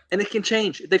moment, and it can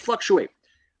change. They fluctuate.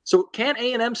 So, can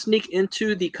A&M sneak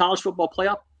into the college football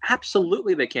playoff?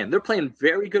 Absolutely, they can. They're playing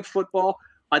very good football.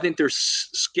 I think their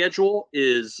schedule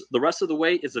is the rest of the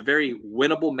way is a very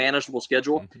winnable, manageable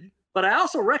schedule. Mm-hmm. But I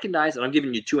also recognize, and I'm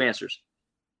giving you two answers.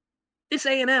 It's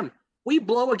A&M. We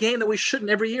blow a game that we shouldn't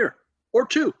every year. Or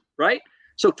two, right?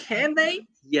 So can they?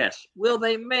 Yes. Will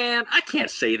they? Man, I can't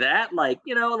say that. Like,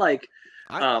 you know, like,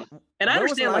 and I understand. When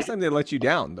was the last time they let you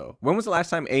down, though? When was the last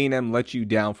time A&M let you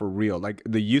down for real? Like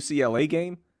the UCLA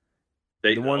game?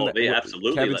 They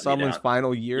absolutely Kevin Sumlin's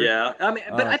final year? Yeah. I mean,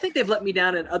 but I think they've let me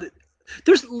down in other.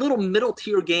 There's little middle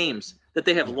tier games that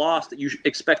they have lost that you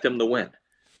expect them to win.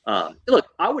 Look,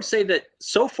 I would say that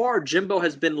so far Jimbo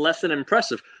has been less than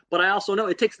impressive, but I also know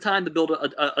it takes time to build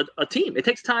a team. It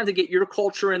takes time to get your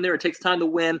culture in there. It takes time to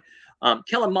win.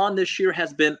 Kellen Mond this year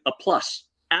has been a plus,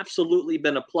 absolutely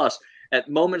been a plus. At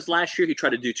moments last year, he tried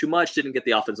to do too much, didn't get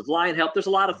the offensive line help. There's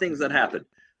a lot of things that happen,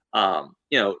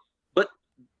 but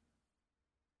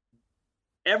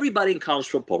everybody in college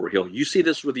football, Raheel, you see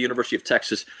this with the University of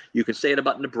Texas. You can say it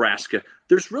about Nebraska.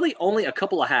 There's really only a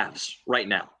couple of halves right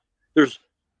now. There's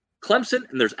Clemson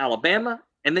and there's Alabama,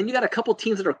 and then you got a couple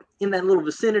teams that are in that little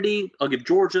vicinity. I'll give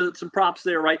Georgia some props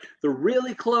there, right? They're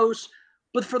really close.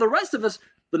 But for the rest of us,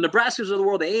 the Nebraskas of the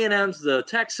world, the A&Ms, the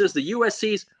Texas, the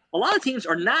USCs, a lot of teams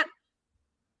are not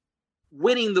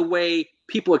winning the way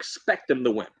people expect them to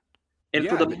win. And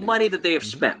for the money that they have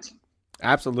spent.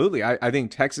 Absolutely. I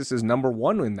think Texas is number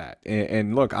one in that.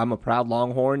 And look, I'm a proud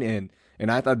Longhorn, and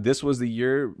I thought this was the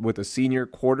year with a senior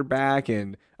quarterback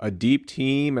and a deep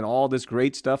team and all this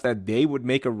great stuff that they would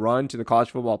make a run to the college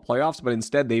football playoffs, but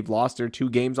instead they've lost their 2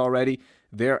 games already.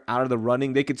 They're out of the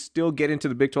running. They could still get into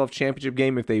the Big 12 championship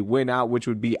game if they win out, which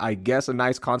would be, I guess, a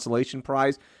nice consolation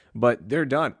prize, but they're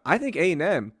done. I think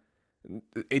A&M,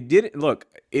 it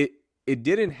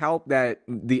didn't help that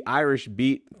the Irish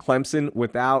beat Clemson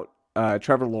without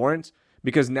Trevor Lawrence,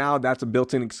 because now that's a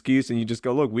built-in excuse and you just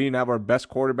go, look, we didn't have our best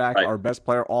quarterback, right, our best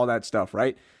player, all that stuff,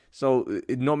 right? So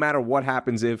no matter what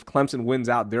happens, if Clemson wins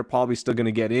out, they're probably still going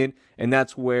to get in, and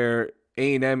that's where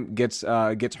A&M gets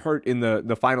hurt in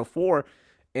the Final Four.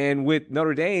 And with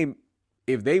Notre Dame,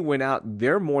 if they win out,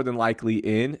 they're more than likely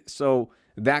in. So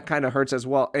that kind of hurts as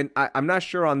well. And I'm not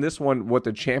sure on this one what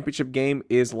the championship game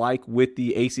is like with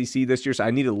the ACC this year, so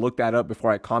I need to look that up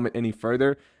before I comment any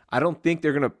further. I don't think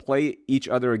they're going to play each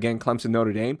other again, Clemson,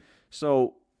 Notre Dame.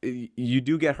 So you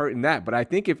do get hurt in that. But I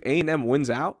think if A&M wins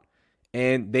out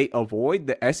and they avoid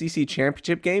the SEC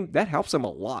championship game, that helps them a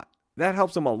lot. That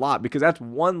helps them a lot because that's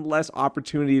one less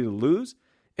opportunity to lose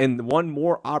and one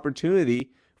more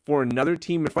opportunity for another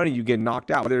team in front of you get knocked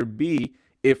out, whether it be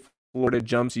if Florida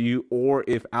jumps you or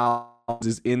if Alabama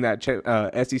is in that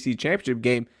SEC championship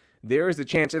game. There is a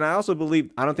chance, and I also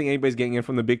believe, I don't think anybody's getting in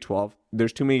from the Big 12.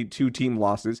 There's too many 2-team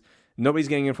losses. Nobody's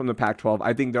getting in from the Pac-12.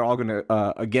 I think they're all going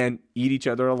to, again, eat each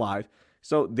other alive.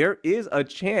 So there is a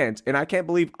chance, and I can't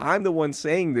believe I'm the one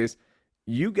saying this.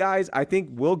 You guys, I think,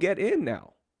 will get in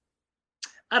now.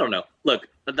 I don't know. Look,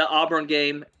 the Auburn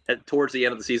game towards the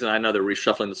end of the season, I know they're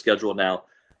reshuffling the schedule now.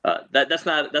 That's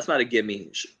not a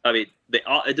gimme. I mean,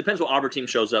 it depends what Auburn team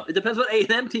shows up. It depends what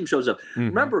A&M team shows up. Mm-hmm.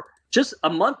 Remember, just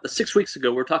 6 weeks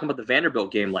ago, we were talking about the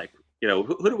Vanderbilt game. Like, you know,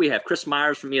 who do we have? Chris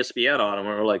Myers from ESPN on, and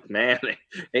we're like, man,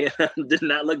 A&M did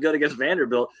not look good against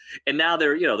Vanderbilt. And now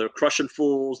they're crushing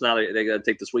fools. Now they got to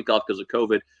take this week off because of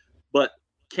COVID. But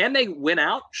can they win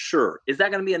out? Sure. Is that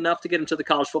going to be enough to get into the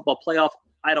college football playoff?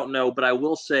 I don't know, but I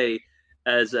will say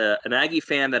an Aggie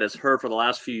fan that has heard for the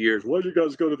last few years, why'd you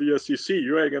guys go to the SEC?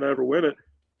 You ain't gonna ever win it.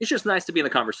 It's just nice to be in the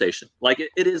conversation. Like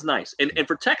it is nice. And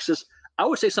for Texas, I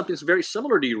would say something very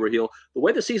similar to you, Raheel. The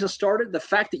way the season started, the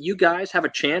fact that you guys have a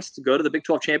chance to go to the Big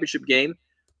 12 championship game,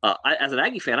 as an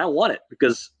Aggie fan, I want it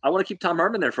because I want to keep Tom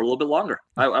Herman there for a little bit longer.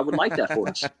 I would like that for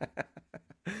us.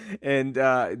 And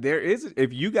there is,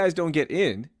 if you guys don't get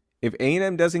in, if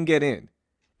A&M doesn't get in,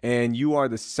 and you are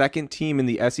the second team in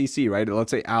the SEC, right?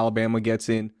 Let's say Alabama gets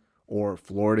in or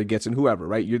Florida gets in, whoever,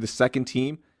 right? You're the second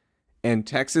team, and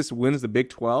Texas wins the Big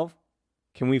 12.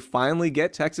 Can we finally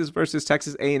get Texas versus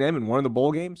Texas A&M in one of the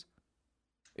bowl games?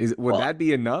 Would that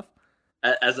be enough?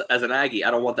 As an Aggie,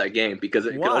 I don't want that game because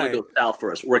it can only go south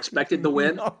for us. We're expected to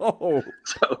win. No.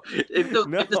 So if the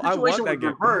situation was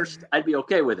reversed, I'd be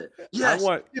okay with it. Yes,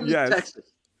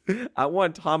 Texas. I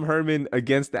want Tom Herman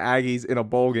against the Aggies in a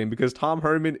bowl game because Tom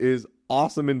Herman is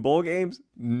awesome in bowl games,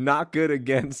 not good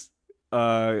against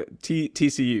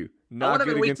TCU, not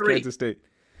good against Kansas State.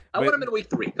 I want him in week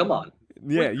 3. Come on.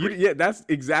 Yeah, that's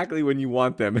exactly when you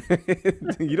want them.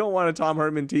 You don't want a Tom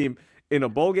Herman team in a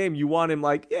bowl game. You want him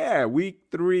week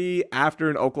 3 after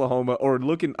an Oklahoma or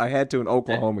looking ahead to an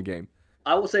Oklahoma game.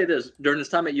 I will say this during his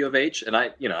time at U of H, and I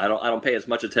don't pay as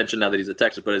much attention now that he's at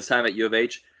Texas, but his time at U of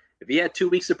H, if he had 2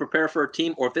 weeks to prepare for a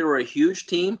team, or if they were a huge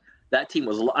team, that team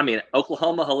was. I mean,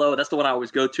 Oklahoma, hello, that's the one I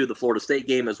always go to. The Florida State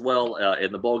game as well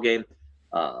in the bowl game.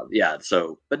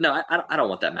 So, but no, I don't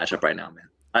want that matchup right now,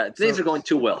 man. Things are going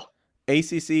too well.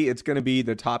 ACC, it's going to be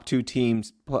the top 2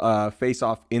 teams face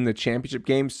off in the championship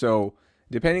game. So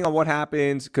depending on what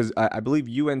happens, because I believe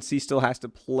UNC still has to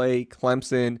play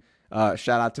Clemson.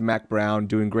 Shout out to Mac Brown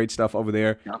doing great stuff over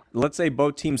there. Yeah. Let's say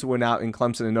both teams win out in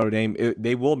Clemson and Notre Dame.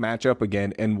 They will match up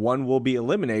again, and one will be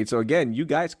eliminated. So again, you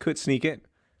guys could sneak in.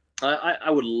 I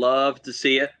would love to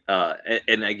see it.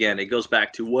 And again, it goes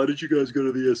back to, why did you guys go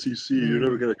to the SEC? You're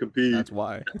never going to compete. That's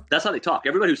why. That's how they talk.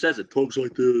 Everybody who says it talks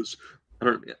like this. I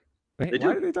don't know. Why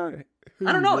do they talk?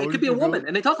 I don't know. It could be a woman,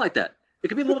 and they talk like that. It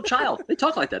could be a little child. They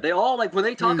talk like that. They all, when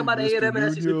they talk about A&M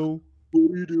and SEC.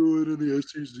 What are you doing in the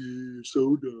SEC? You're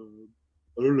so dumb.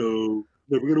 I don't know.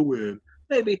 Never going to win.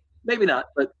 Maybe not,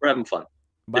 but we're having fun.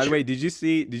 By the way, did you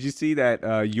see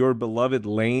that your beloved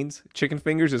Lane's Chicken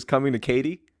Fingers is coming to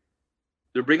Katy?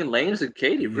 They're bringing Lane's to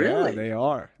Katy, really? Yeah, they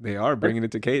are. They are bringing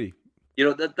it to Katy.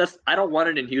 That's I don't want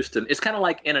it in Houston. It's kind of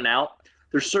like In-N-Out.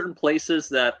 There's certain places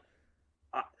that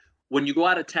when you go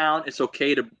out of town, it's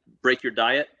okay to break your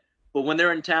diet. But when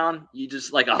they're in town, you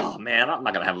just oh man, I'm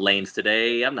not gonna have Lane's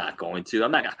today. I'm not going to.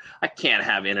 I can't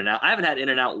have In-N-Out. I haven't had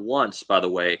In-N-Out once, by the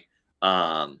way,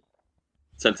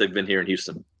 since I've been here in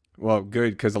Houston. Well,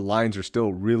 good, because the lines are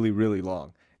still really, really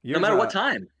long. No matter what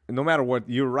time. No matter what,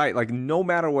 you're right. No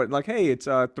matter what, hey, it's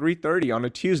 3:30 on a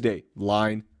Tuesday.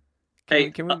 Line.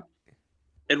 Can we?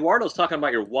 Eduardo's talking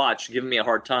about your watch, giving me a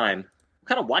hard time. What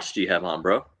kind of watch do you have on,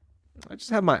 bro? I just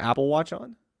have my Apple Watch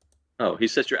on. Oh, he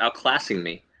says you're outclassing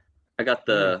me. I got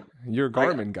you're a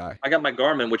Garmin guy. I got my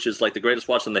Garmin, which is the greatest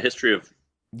watch in the history of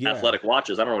athletic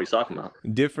watches. I don't know what he's talking about.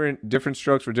 Different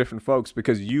strokes for different folks,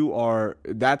 because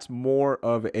that's more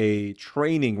of a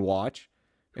training watch.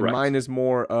 And Correct. Mine is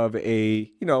more of a,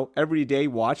 everyday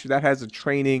watch that has a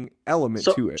training element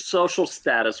to it. Social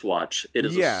status watch. It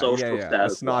is a social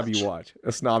status a snobby watch.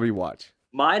 A snobby watch.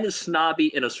 Mine is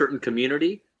snobby in a certain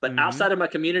community, but outside of my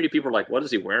community, people are like, what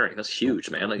is he wearing? That's huge,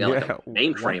 man. Like a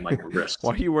mainframe on your wrist.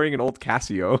 Why are you wearing an old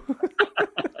Casio?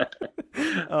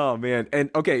 Oh, man.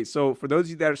 And okay, so for those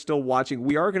of you that are still watching,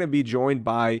 we are going to be joined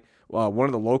by one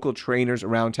of the local trainers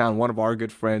around town, one of our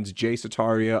good friends, Jay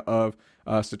Sataria of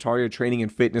Sataria Training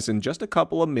and Fitness, in just a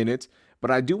couple of minutes.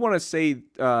 But I do want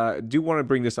to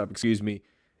bring this up, excuse me.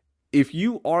 If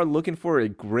you are looking for a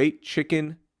great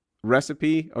chicken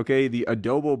recipe, okay, the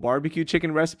adobo barbecue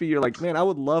chicken recipe, you're like, man, I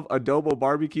would love adobo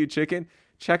barbecue chicken.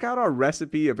 Check out our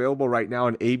recipe available right now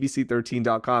on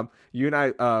abc13.com. You and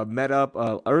I met up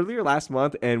earlier last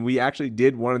month, and we actually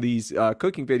did one of these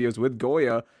cooking videos with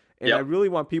Goya, and I really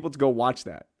want people to go watch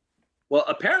that. Well,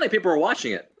 apparently people are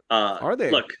watching it. Are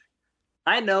they? Look,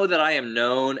 I know that I am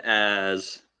known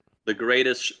as the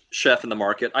greatest chef in the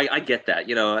market. I get that.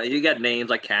 You got names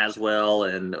like Caswell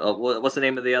and what's the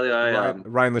name of the other guy?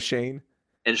 Ryan Lashane.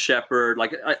 And Shepard,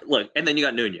 look, and then you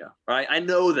got Nuno, right? I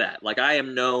know that. I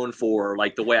am known for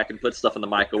the way I can put stuff in the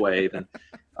microwave, and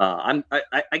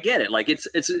I get it.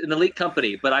 It's an elite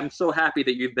company, but I'm so happy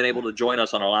that you've been able to join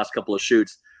us on our last couple of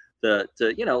shoots. To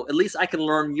at least I can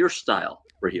learn your style,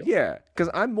 Raheel. Yeah, because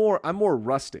I'm more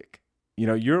rustic.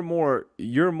 You're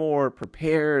more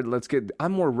prepared.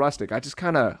 I'm more rustic. I just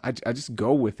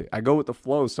go with it. I go with the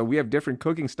flow. So we have different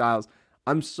cooking styles.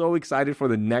 I'm so excited for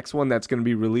the next one that's going to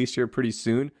be released here pretty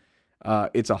soon.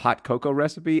 It's a hot cocoa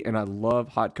recipe, and I love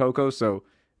hot cocoa, so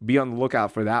be on the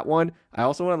lookout for that one. I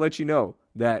also want to let you know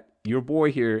that your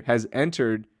boy here has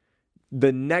entered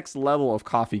the next level of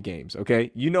coffee games.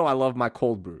 Okay, you know I love my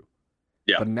cold brew,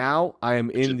 Yeah. but now I'm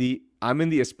in the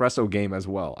espresso game as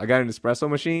well. I got an espresso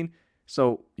machine,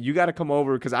 so you got to come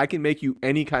over because I can make you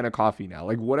any kind of coffee now.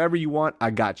 Like whatever you want,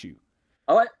 I got you.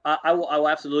 All right, I will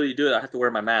absolutely do it. I have to wear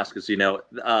my mask because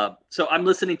so I'm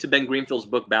listening to Ben Greenfield's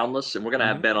book Boundless, and we're gonna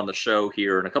have Ben on the show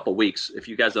here in a couple of weeks. If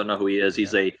you guys don't know who he is,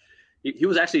 he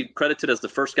was actually credited as the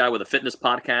first guy with a fitness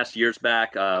podcast years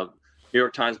back. New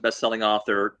York Times best-selling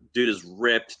author. Dude is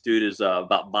ripped. Dude is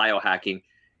about biohacking,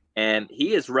 and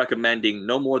he is recommending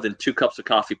no more than 2 cups of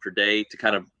coffee per day to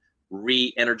kind of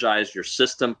re-energize your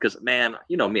system. Because man,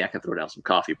 you know me, I can throw down some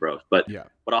coffee, bro. But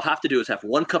what I'll have to do is have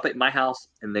 1 cup at my house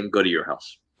and then go to your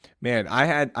house. Man,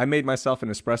 I made myself an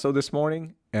espresso this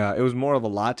morning. It was more of a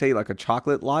latte, like a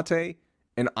chocolate latte,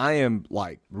 and I am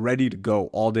like ready to go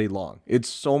all day long. It's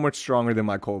so much stronger than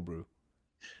my cold brew.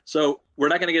 So we're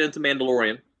not going to get into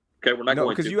Mandalorian. Okay, we're not going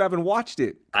to. Because you haven't watched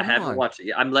it. I haven't watched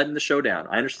it. I'm letting the show down.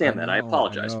 I understand that. I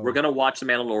apologize. We're going to watch The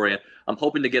Mandalorian. I'm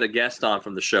hoping to get a guest on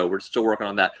from the show. We're still working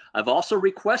on that. I've also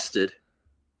requested.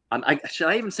 Should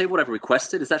I even say what I've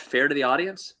requested? Is that fair to the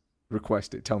audience?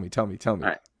 Request it. Tell me. All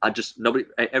right.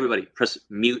 Everybody press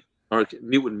mute or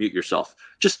mute and mute yourself.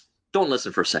 Just don't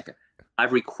listen for a second.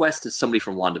 I've requested somebody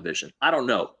from WandaVision. I don't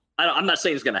know. I'm not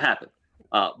saying it's going to happen.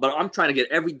 But I'm trying to get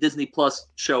every Disney Plus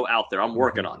show out there. I'm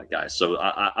working on it, guys. So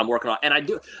I'm working on it.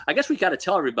 And I guess we got to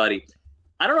tell everybody,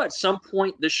 I don't know, at some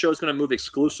point this show is going to move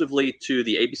exclusively to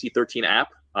the ABC 13 app.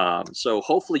 So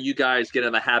hopefully you guys get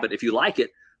in the habit, if you like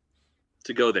it,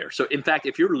 to go there. So in fact,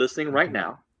 if you're listening right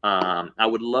now, I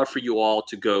would love for you all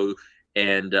to go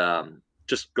and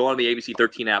just go on the ABC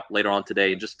 13 app later on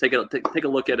today and just take a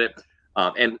look at it.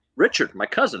 And Richard, my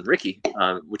cousin, Ricky,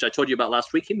 which I told you about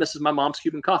last week, he misses my mom's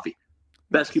Cuban coffee.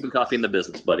 Best Cuban coffee in the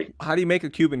business, buddy. How do you make a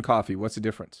Cuban coffee? What's the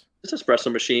difference? It's an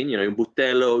espresso machine. You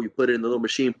butelo, you put it in the little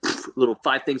machine, little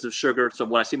 5 things of sugar. So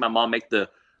when I see my mom make the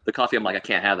coffee, I'm like, I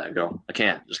can't have that, girl.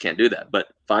 Just can't do that. But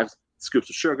 5 scoops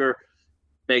of sugar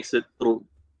makes it little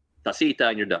tacita,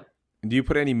 and you're done. Do you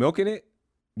put any milk in it?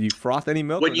 Do you froth any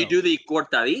milk? When you do the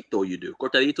cortadito, you do.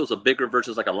 Cortadito is a bigger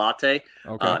version, like a latte.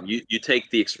 Okay. You take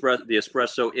the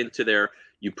espresso into there.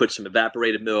 You put some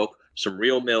evaporated milk, some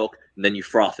real milk, and then you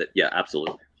froth it. Yeah,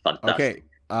 absolutely. Fantastic.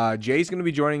 Okay. Jay's going to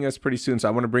be joining us pretty soon, so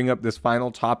I want to bring up this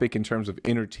final topic in terms of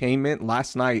entertainment.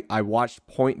 Last night, I watched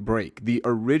Point Break, the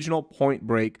original Point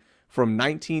Break from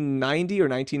 1990 or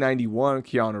 1991.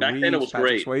 Keanu Back Reeves, then it was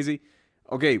Patrick great. Swayze.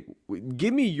 Okay,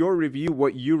 give me your review,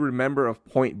 what you remember of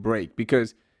Point Break,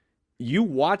 because you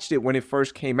watched it when it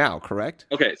first came out, correct?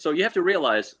 Okay, so you have to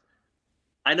realize,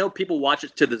 I know people watch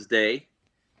it to this day.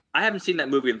 I haven't seen that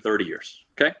movie in 30 years,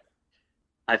 okay?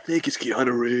 I think it's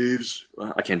Keanu Reeves.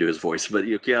 Well, I can't do his voice, but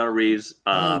Keanu Reeves.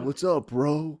 Hey, what's up,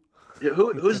 bro?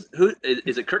 Who is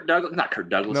it? Kirk Douglas? Not Kirk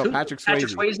Douglas. No, Patrick Swayze.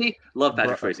 Patrick Swayze. Love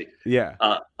Patrick Swayze. Yeah.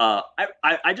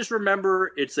 I just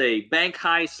remember it's a bank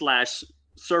heist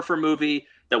 / surfer movie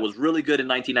that was really good in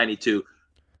 1992.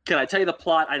 Can I tell you the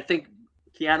plot? I think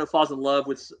Keanu falls in love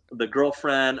with the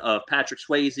girlfriend of Patrick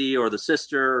Swayze or the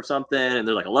sister or something, and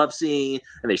there's like a love scene,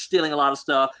 and they're stealing a lot of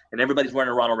stuff, and everybody's wearing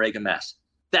a Ronald Reagan mask.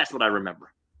 That's what I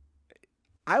remember.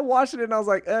 I watched it and I was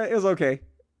like, it was okay.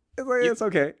 It's like, it's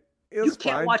okay. It was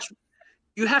can't fine. watch.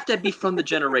 You have to be from the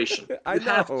generation. I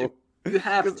know. You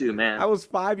have to, man. I was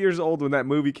 5 years old when that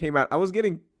movie came out. I was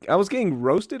getting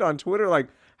roasted on Twitter, like,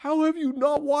 how have you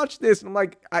not watched this? And I'm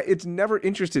like, it's never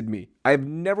interested me. I've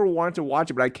never wanted to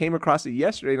watch it, but I came across it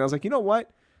yesterday, and I was like, you know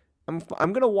what?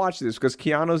 I'm gonna watch this because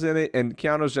Keanu's in it, and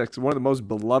Keanu's just one of the most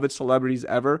beloved celebrities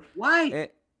ever. Why?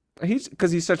 And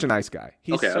because he's such a nice guy.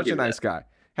 He's such a nice guy.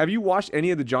 Have you watched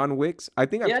any of the John Wicks? I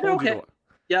think I've told you.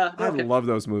 Yeah, I love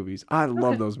those movies. I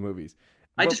love those movies.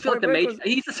 I just feel like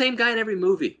he's the same guy in every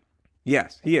movie.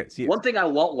 Yes, he is. One thing I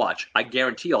won't watch, I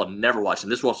guarantee I'll never watch,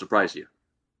 and this won't surprise you.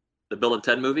 The Bill and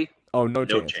Ted movie? Oh, no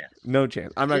chance. No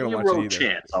chance. I'm not going to watch it either.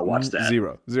 Chance I'll watch that.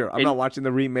 Zero. I'm not watching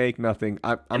the remake, nothing.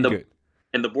 I'm good.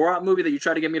 And the Borat movie that you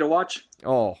tried to get me to watch?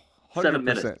 Oh, 100%. 7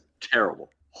 minutes. Terrible.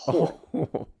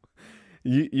 Horrible.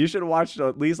 You should watch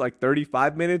at least like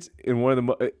 35 minutes in one of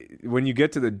the when you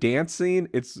get to the dance scene,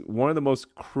 it's one of the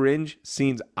most cringe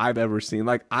scenes I've ever seen.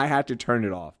 Like I had to turn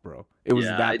it off, bro. It was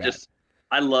that bad.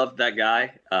 I loved that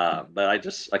guy, but I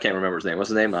can't remember his name. What's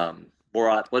his name?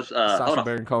 Borat. What's Sacha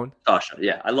Baron Cohen? Sasha.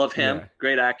 Yeah, I love him. Yeah.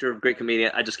 Great actor, great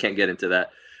comedian. I just can't get into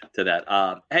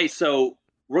that. Hey, so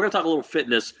we're gonna talk a little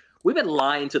fitness. We've been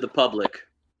lying to the public.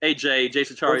 Hey, Jay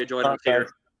Sataria joining us here.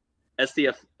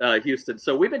 STF Houston.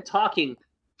 So we've been talking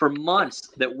for months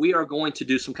that we are going to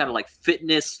do some kind of like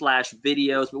fitness /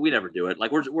 videos, but we never do it.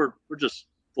 Like we're just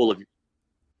full of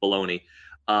baloney.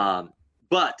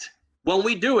 But when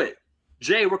we do it,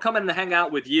 Jay, we're coming to hang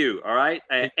out with you. All right.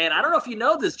 And I don't know if you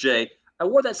know this, Jay. I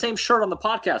wore that same shirt on the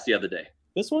podcast the other day.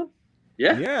 This one?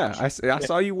 Yeah. Yeah. I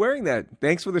saw you wearing that.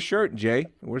 Thanks for the shirt, Jay.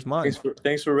 Where's mine?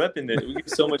 Thanks for repping it. We give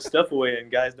so much stuff away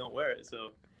and guys don't wear it.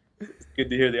 So it's good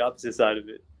to hear the opposite side of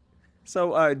it.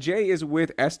 So Jay is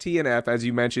with STNF, as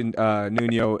you mentioned,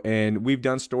 Nuno, and we've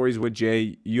done stories with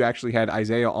Jay. You actually had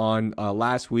Isaiah on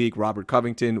last week, Robert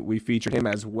Covington. We featured him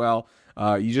as well.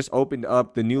 You just opened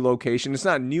up the new location. It's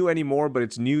not new anymore, but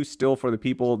it's new still for the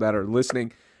people that are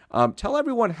listening. Tell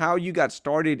everyone how you got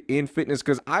started in fitness,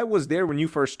 because I was there when you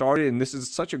first started, and this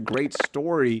is such a great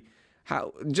story.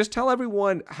 Just tell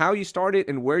everyone how you started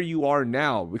and where you are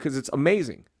now, because it's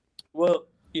amazing. Well,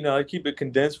 I keep it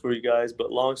condensed for you guys, but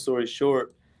long story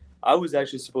short, I was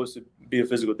actually supposed to be a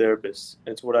physical therapist.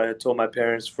 It's what I had told my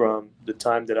parents from the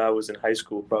time that I was in high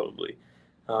school, probably.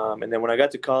 And then when I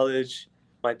got to college,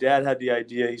 my dad had the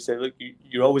idea. He said, look,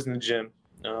 you're always in the gym,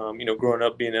 growing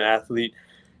up being an athlete,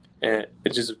 and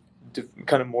it just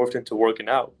kind of morphed into working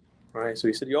out, right? So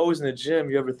he said, you're always in the gym.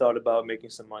 You ever thought about making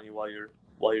some money while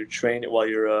you're training, while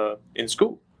you're in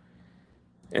school?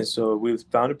 And so we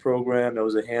found a program that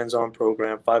was a hands-on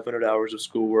program, 500 hours of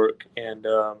schoolwork, and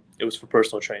it was for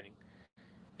personal training.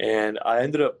 And I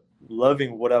ended up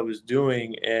loving what I was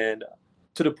doing, and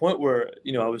to the point where,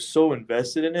 I was so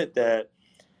invested in it that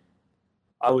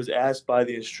I was asked by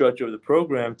the instructor of the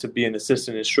program to be an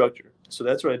assistant instructor. So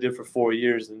that's what I did for 4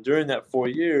 years. And during that 4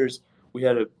 years, we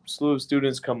had a slew of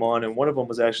students come on, and one of them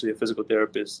was actually a physical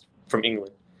therapist from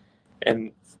England.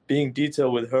 And being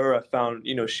detailed with her, I found,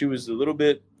 she was a little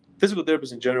bit, physical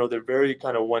therapists in general, they're very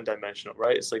kind of one-dimensional,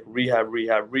 right? It's like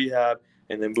rehab,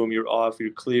 and then boom, you're off,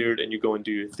 you're cleared, and you go and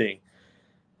do your thing.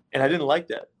 And I didn't like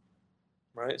that,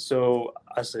 right? So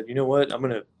I said, you know what, I'm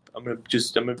gonna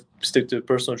stick to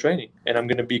personal training, and I'm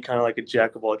gonna be kind of like a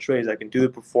jack of all trades. I can do the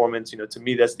performance, to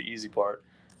me that's the easy part,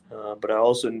 but I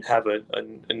also have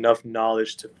enough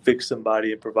knowledge to fix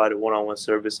somebody and provide a one-on-one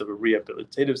service of a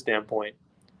rehabilitative standpoint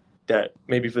that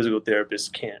maybe physical therapists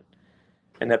can't.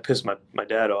 And that pissed my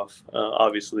dad off.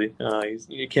 Obviously,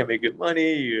 you can't make good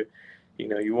money.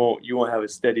 You won't have a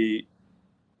steady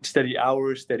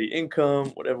hours, steady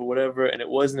income, whatever. And it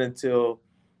wasn't until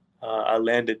I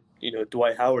landed,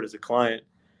 Dwight Howard as a client,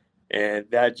 and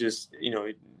that just,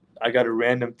 I got a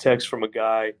random text from a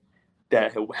guy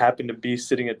that happened to be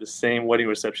sitting at the same wedding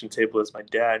reception table as my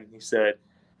dad, and he said,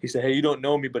 hey, you don't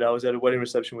know me, but I was at a wedding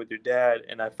reception with your dad,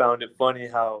 and I found it funny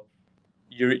how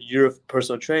you're a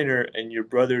personal trainer and your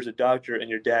brother's a doctor and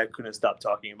your dad couldn't stop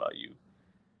talking about you.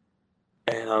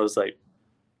 And I was like,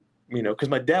 because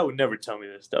my dad would never tell me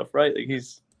this stuff, right? Like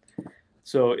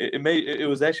so it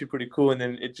was actually pretty cool. And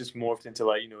then it just morphed into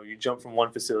like, you jump from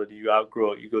one facility, you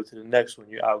outgrow it, you go to the next one,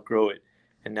 you outgrow it.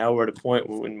 And now we're at a point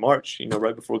where in March,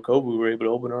 right before COVID, we were able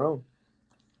to open our own.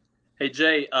 Hey,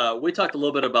 Jay, we talked a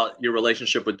little bit about your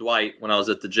relationship with Dwight when I was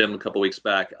at the gym a couple weeks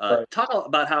back. Right. Talk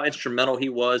about how instrumental he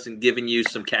was in giving you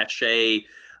some cachet,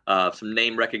 some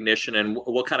name recognition, and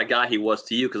what kind of guy he was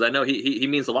to you, because I know he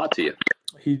means a lot to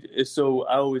you. So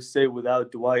I always say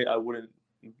without Dwight, I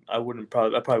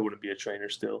probably wouldn't be a trainer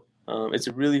still. It's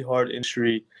a really hard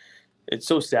industry. It's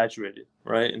so saturated,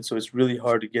 right? And so it's really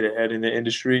hard to get ahead in the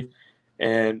industry.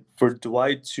 And for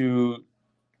Dwight to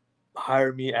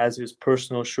hire me as his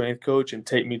personal strength coach and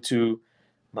take me to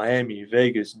Miami,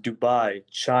 Vegas, Dubai,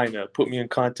 China, put me in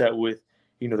contact with,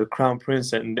 the Crown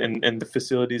Prince and the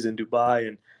facilities in Dubai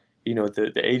and,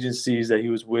 the agencies that he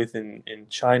was with in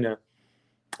China.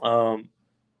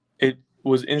 It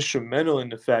was instrumental in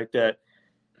the fact that,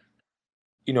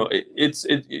 it's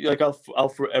like I'll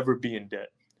forever be in debt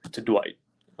to Dwight.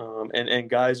 And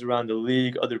guys around the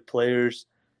league, other players,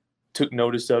 took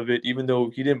notice of it, even though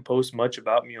he didn't post much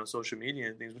about me on social media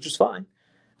and things, which is fine,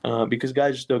 because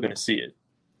guys are still going to see it,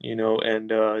 and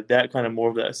that kind of more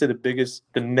of that. I say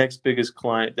the next biggest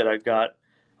client that I got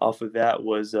off of that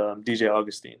was DJ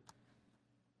Augustine.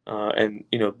 And,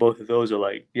 both of those are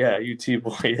like, yeah, UT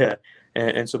boy, yeah.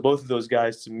 And so both of those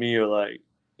guys to me are like,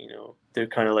 they're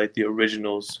kind of like the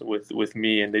originals with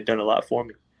me, and they've done a lot for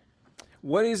me.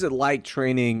 What is it like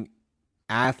training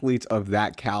athletes of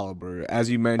that caliber? As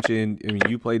you mentioned, I mean,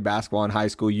 you played basketball in high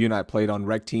school. You and I played on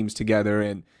rec teams together,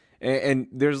 and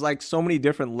there's like so many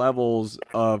different levels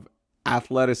of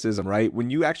athleticism, right? When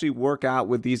you actually work out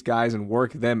with these guys and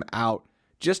work them out,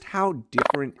 just how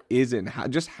different is it?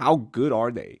 How good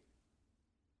are they?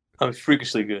 I'm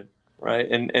freakishly good, right?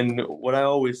 And what I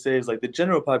always say is like the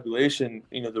general population,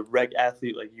 the rec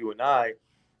athlete like you and I,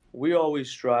 we always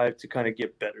strive to kind of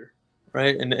get better,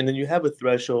 right? And then you have a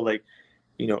threshold like,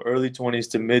 early 20s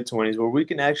to mid 20s where we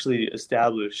can actually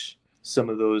establish some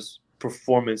of those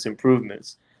performance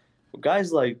improvements.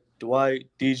 Guys like Dwight,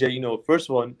 DJ, first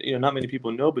of all, not many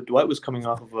people know, but Dwight was coming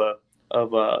off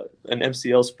of an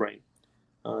MCL sprain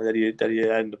that he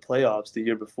had in the playoffs the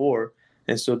year before,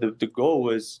 and so the goal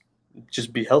was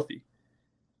just be healthy.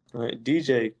 Right?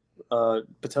 DJ,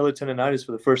 patellar tendonitis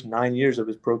for the first 9 years of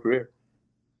his pro career.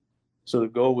 So the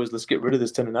goal was, let's get rid of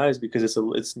this tendonitis because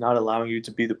it's not allowing you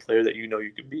to be the player that you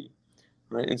can be,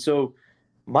 right? And so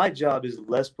my job is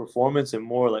less performance and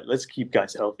more like, let's keep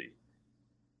guys healthy.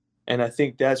 And I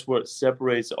think that's what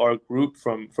separates our group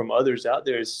from others out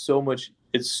there. It's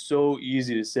so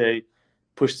easy to say,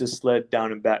 push the sled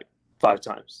down and back 5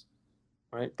 times,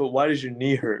 right? But why does your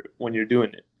knee hurt when you're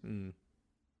doing it?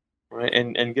 Right?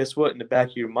 And guess what? In the back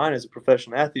of your mind, as a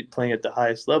professional athlete playing at the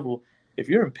highest level, if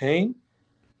you're in pain,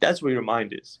 that's where your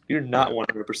mind is. You're not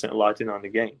 100% locked in on the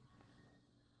game.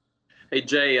 Hey,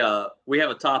 Jay, we have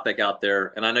a topic out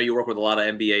there, and I know you work with a lot of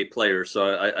NBA players, so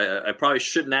I probably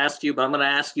shouldn't ask you, but I'm going to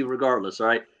ask you regardless, all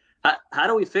right? How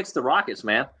do we fix the Rockets,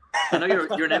 man? I know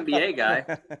you're an NBA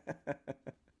guy.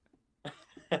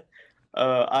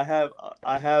 I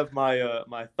have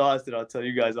my thoughts that I'll tell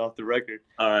you guys off the record.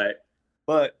 All right.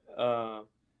 But well,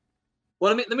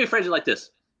 let me phrase it like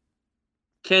this.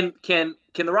 Can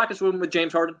the Rockets win with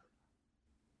James Harden?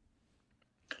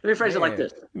 Let me phrase it like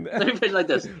this.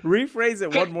 Rephrase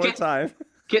it one more time.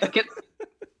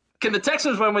 Can the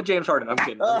Texans win with James Harden? I'm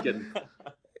kidding.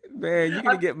 Man, you're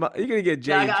gonna get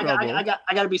Jay in trouble. I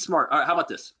got to be smart. All right, how about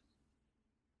this?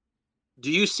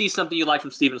 Do you see something you like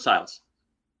from Stephen Silas?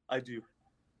 I do.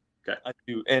 Okay. I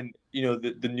do. And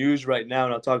the news right now,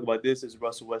 and I'll talk about this, is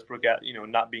Russell Westbrook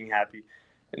not being happy.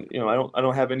 And I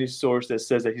don't have any source that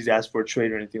says that he's asked for a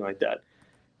trade or anything like that.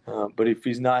 But if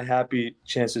he's not happy,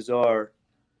 chances are,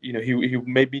 he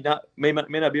may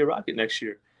not be a Rocket next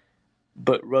year.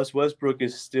 But Russ Westbrook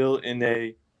is still in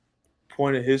a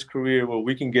point of his career where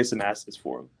we can get some assets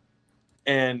for him.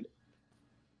 And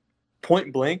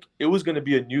point blank, it was going to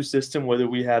be a new system, whether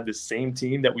we have the same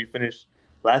team that we finished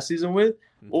last season with,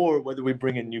 or whether we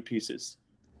bring in new pieces.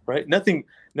 Right? Nothing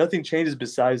changes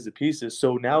besides the pieces.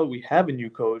 So now we have a new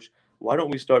coach. Why don't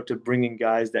we start to bring in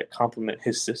guys that complement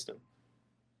his system?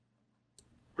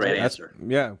 Great answer.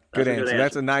 Yeah, good answer.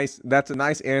 That's a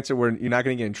nice answer where you're not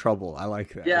going to get in trouble. I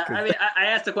like that. Yeah, I mean, I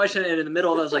asked the question, and in the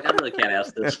middle of it, I was like, I really can't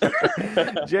ask this.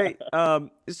 Jay,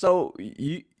 so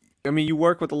you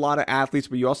work with a lot of athletes,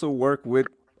 but you also work with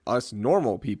us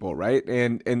normal people, right?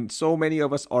 And so many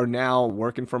of us are now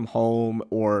working from home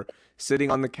or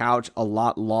sitting on the couch a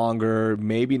lot longer,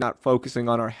 maybe not focusing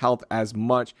on our health as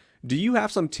much. Do you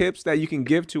have some tips that you can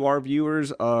give to our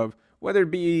viewers of whether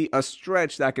it be a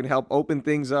stretch that can help open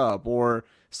things up or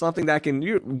something that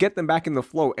can get them back in the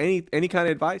flow? Any kind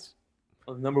of advice?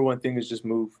 Well, the number one thing is just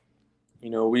move.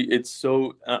 It's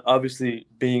so obviously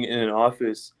being in an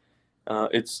office,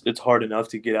 it's hard enough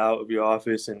to get out of your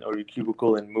office or your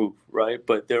cubicle and move, right?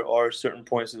 But there are certain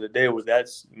points of the day where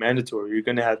that's mandatory. You're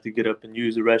going to have to get up and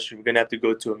use the restroom. You're going to have to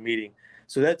go to a meeting.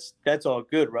 So that's all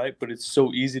good, right? But it's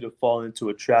so easy to fall into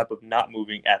a trap of not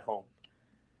moving at home,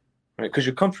 right? Because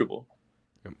you're comfortable.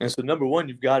 Yep. And so number one,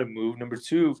 you've got to move. Number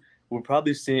two, we're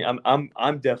probably seeing.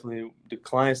 I'm definitely the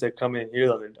clients that come in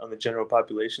here on the general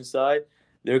population side.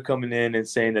 They're coming in and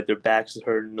saying that their backs are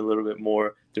hurting a little bit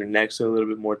more, their necks are a little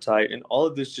bit more tight, and all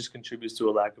of this just contributes to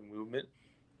a lack of movement,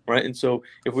 right? And so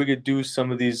if we could do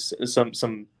some of these,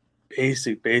 some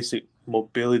basic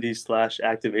mobility /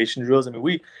 activation drills. I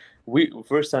mean, we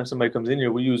first time somebody comes in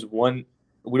here, we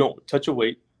don't touch a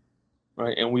weight,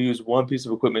 right? And we use one piece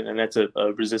of equipment, and that's a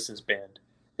resistance band,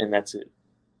 and that's it.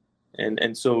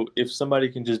 And so if somebody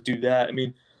can just do that, I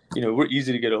mean, we're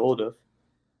easy to get a hold of.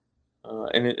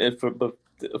 But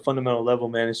a fundamental level,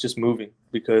 man, it's just moving,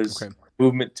 because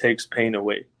movement takes pain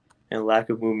away, and lack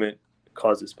of movement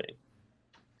causes pain.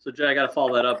 So, Jay, I got to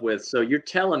follow that up with, so you're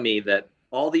telling me that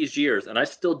all these years, and I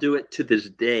still do it to this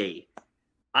day,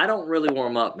 I don't really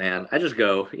warm up, man. I just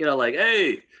go, like,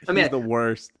 hey. I mean, he's the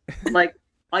worst. like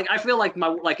I feel like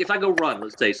if I go run,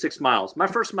 let's say 6 miles, my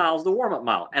first mile is the warm-up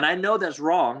mile, and I know that's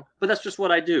wrong, but that's just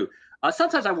what I do.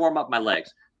 Sometimes I warm up my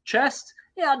legs, chest.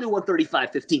 Yeah, I'll do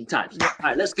 135 15 times. All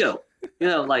right, let's go.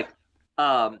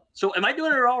 So am I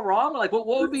doing it all wrong? Like, what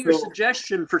would be your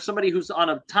suggestion for somebody who's on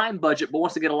a time budget but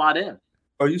wants to get a lot in?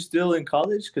 Are you still in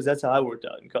college? Because that's how I worked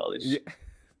out in college.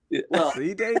 Yeah. Well,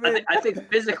 see, David? I think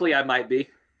physically I might be.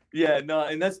 Yeah, no,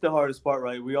 and that's the hardest part,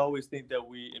 right? We always think that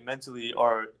we mentally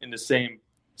are in the same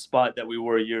spot that we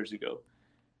were years ago.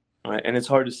 right? And it's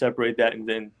hard to separate that and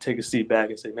then take a seat back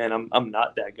and say, man, I'm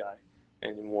not that guy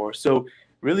anymore. So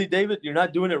really, David, you're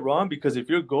not doing it wrong, because if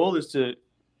your goal is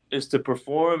to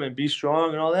perform and be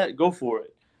strong and all that, go for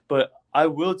it. But I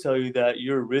will tell you that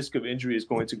your risk of injury is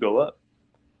going to go up.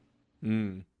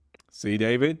 See,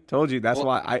 David, told you. That's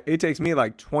why it takes me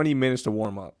like 20 minutes to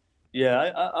warm up.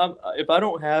 Yeah, if I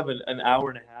don't have an hour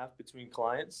and a half between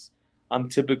clients, I'm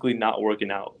typically not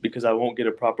working out because I won't get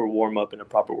a proper warm up and a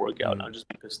proper workout. I'll just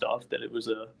be pissed off that it was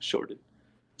shorted.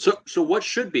 So what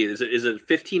should be? Is it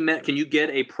 15 minutes? Can you get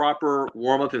a proper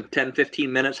warm up in 10, 15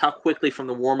 minutes? How quickly from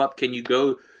the warm up can you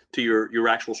go to your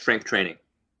actual strength training?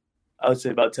 I would say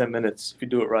about 10 minutes if you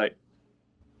do it right.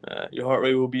 Your heart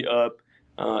rate will be up,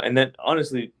 and then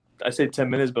honestly, I say 10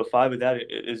 minutes, but 5 of that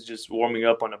is just warming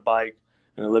up on a bike,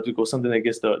 an elliptical, something that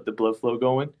gets the blood flow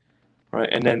going, right?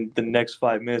 And then the next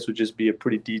 5 minutes would just be a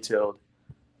pretty detailed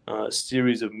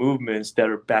series of movements that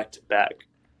are back to back,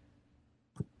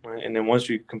 right? And then once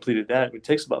you completed that, it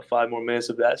takes about 5 more minutes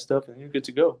of that stuff, and you're good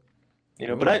to go.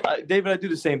 But David, I do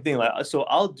the same thing. Like, so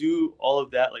I'll do all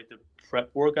of that, like the prep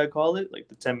work, I call it, like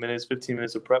the 10 minutes, 15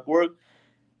 minutes of prep work,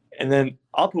 and then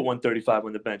I'll put 135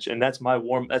 on the bench, and that's my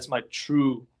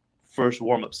true first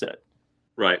warm-up set.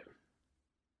 Right.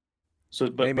 So,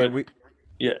 but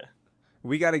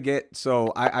we got to get.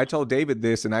 So I told David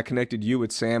this, and I connected you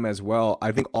with Sam as well.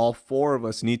 I think all 4 of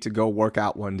us need to go work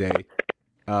out one day,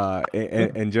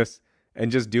 and just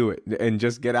do it, and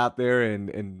just get out there,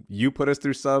 and you put us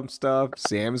through some stuff.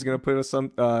 Sam's gonna put us through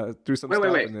some stuff.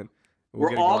 Wait. And then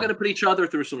we're all gonna put each other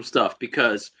through some stuff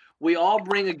because we all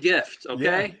bring a gift.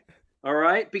 Okay. Yeah. All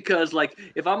right, because like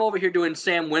if I'm over here doing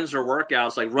Sam Windsor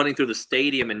workouts, like running through the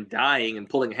stadium and dying and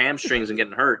pulling hamstrings and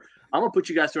getting hurt, I'm gonna put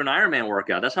you guys through an Ironman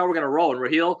workout. That's how we're gonna roll. And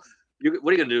Raheel,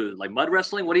 what are you gonna do? Like mud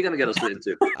wrestling? What are you gonna get us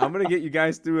into? I'm gonna get you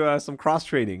guys through some cross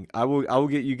training. I will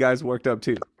get you guys worked up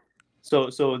too. So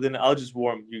then I'll just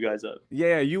warm you guys up.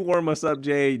 Yeah, you warm us up,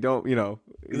 Jay. Don't you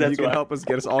can help us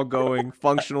get us all going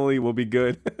functionally. We'll be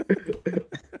good.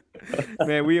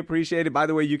 Man, we appreciate it. By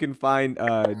the way, you can find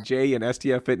Jay and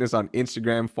STF Fitness on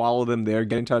Instagram. Follow them there.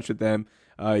 Get in touch with them.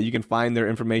 You can find their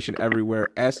information everywhere.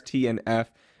 STNF,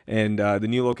 and the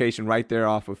new location right there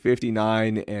off of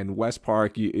 59 and West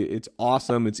Park. It's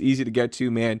awesome. It's easy to get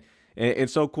to, man. And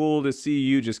it's so cool to see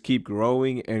you just keep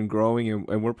growing and growing,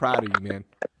 and we're proud of you, man.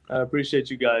 I appreciate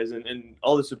you guys and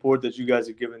all the support that you guys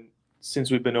have given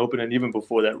since we've been open and even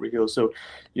before that, Raheel. So,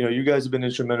 you guys have been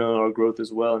instrumental in our growth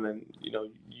as well. And then,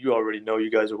 you already know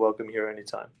you guys are welcome here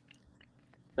anytime.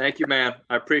 Thank you, man.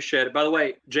 I appreciate it. By the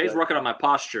way, Jay's working on my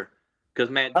posture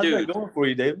because, man, how's that going for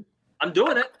you, David? I'm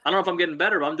doing it. I don't know if I'm getting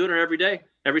better, but I'm doing it every day.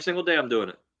 Every single day I'm doing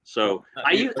it. So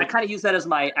I kind of use that as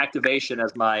my activation,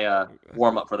 as my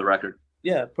warm-up for the record.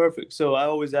 Yeah, perfect. So I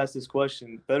always ask this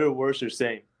question, better, worse, or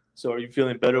same? So are you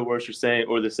feeling better, worse,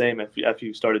 or the same after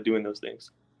you started doing those things?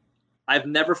 I've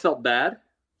never felt bad,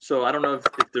 so I don't know if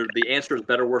the answer is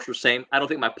better, worse, or same. I don't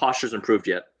think my posture's improved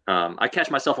yet. I catch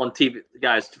myself on TV.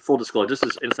 Guys, full disclosure, this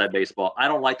is inside baseball. I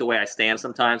don't like the way I stand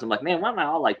sometimes. I'm like, man, why am I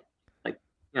all like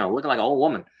looking like an old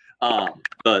woman?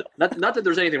 But not that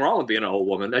there's anything wrong with being an old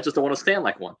woman. I just don't want to stand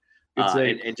like one.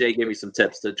 And Jay gave me some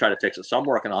tips to try to fix it, so I'm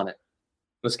working on it.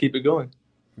 Let's keep it going.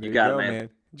 You got it, man.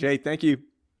 Jay, thank you.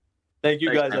 Thank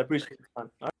you, guys. Man. I appreciate the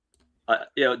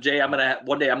time. Jay,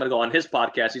 one day I'm gonna go on his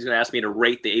podcast. He's gonna ask me to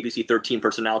rate the ABC 13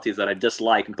 personalities that I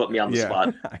dislike and put me on the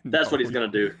spot. That's what he's gonna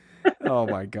do. Oh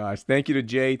my gosh! Thank you to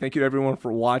Jay. Thank you to everyone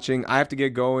for watching. I have to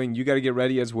get going. You got to get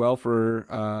ready as well for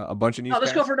a bunch of news.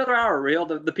 Let's go for another hour, Real.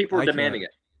 The people are demanding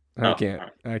it. I can't.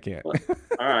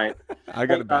 All right. I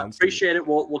got to bounce. Appreciate it.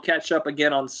 We'll catch up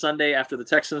again on Sunday after the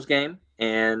Texans game,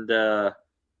 and they're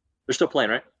still playing,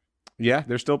 right? Yeah,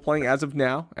 they're still playing as of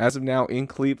now. In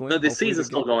Cleveland. No, the season's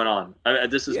still going on.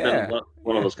 This has been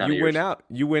one of those kind of years.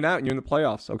 You win out, and you're in the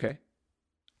playoffs. Okay.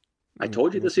 I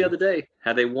told you this the other day.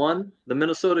 Had they won the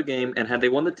Minnesota game and had they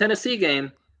won the Tennessee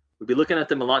game, we'd be looking at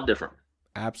them a lot different.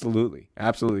 Absolutely.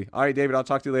 All right, David, I'll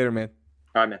talk to you later, man.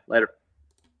 All right, man. Later.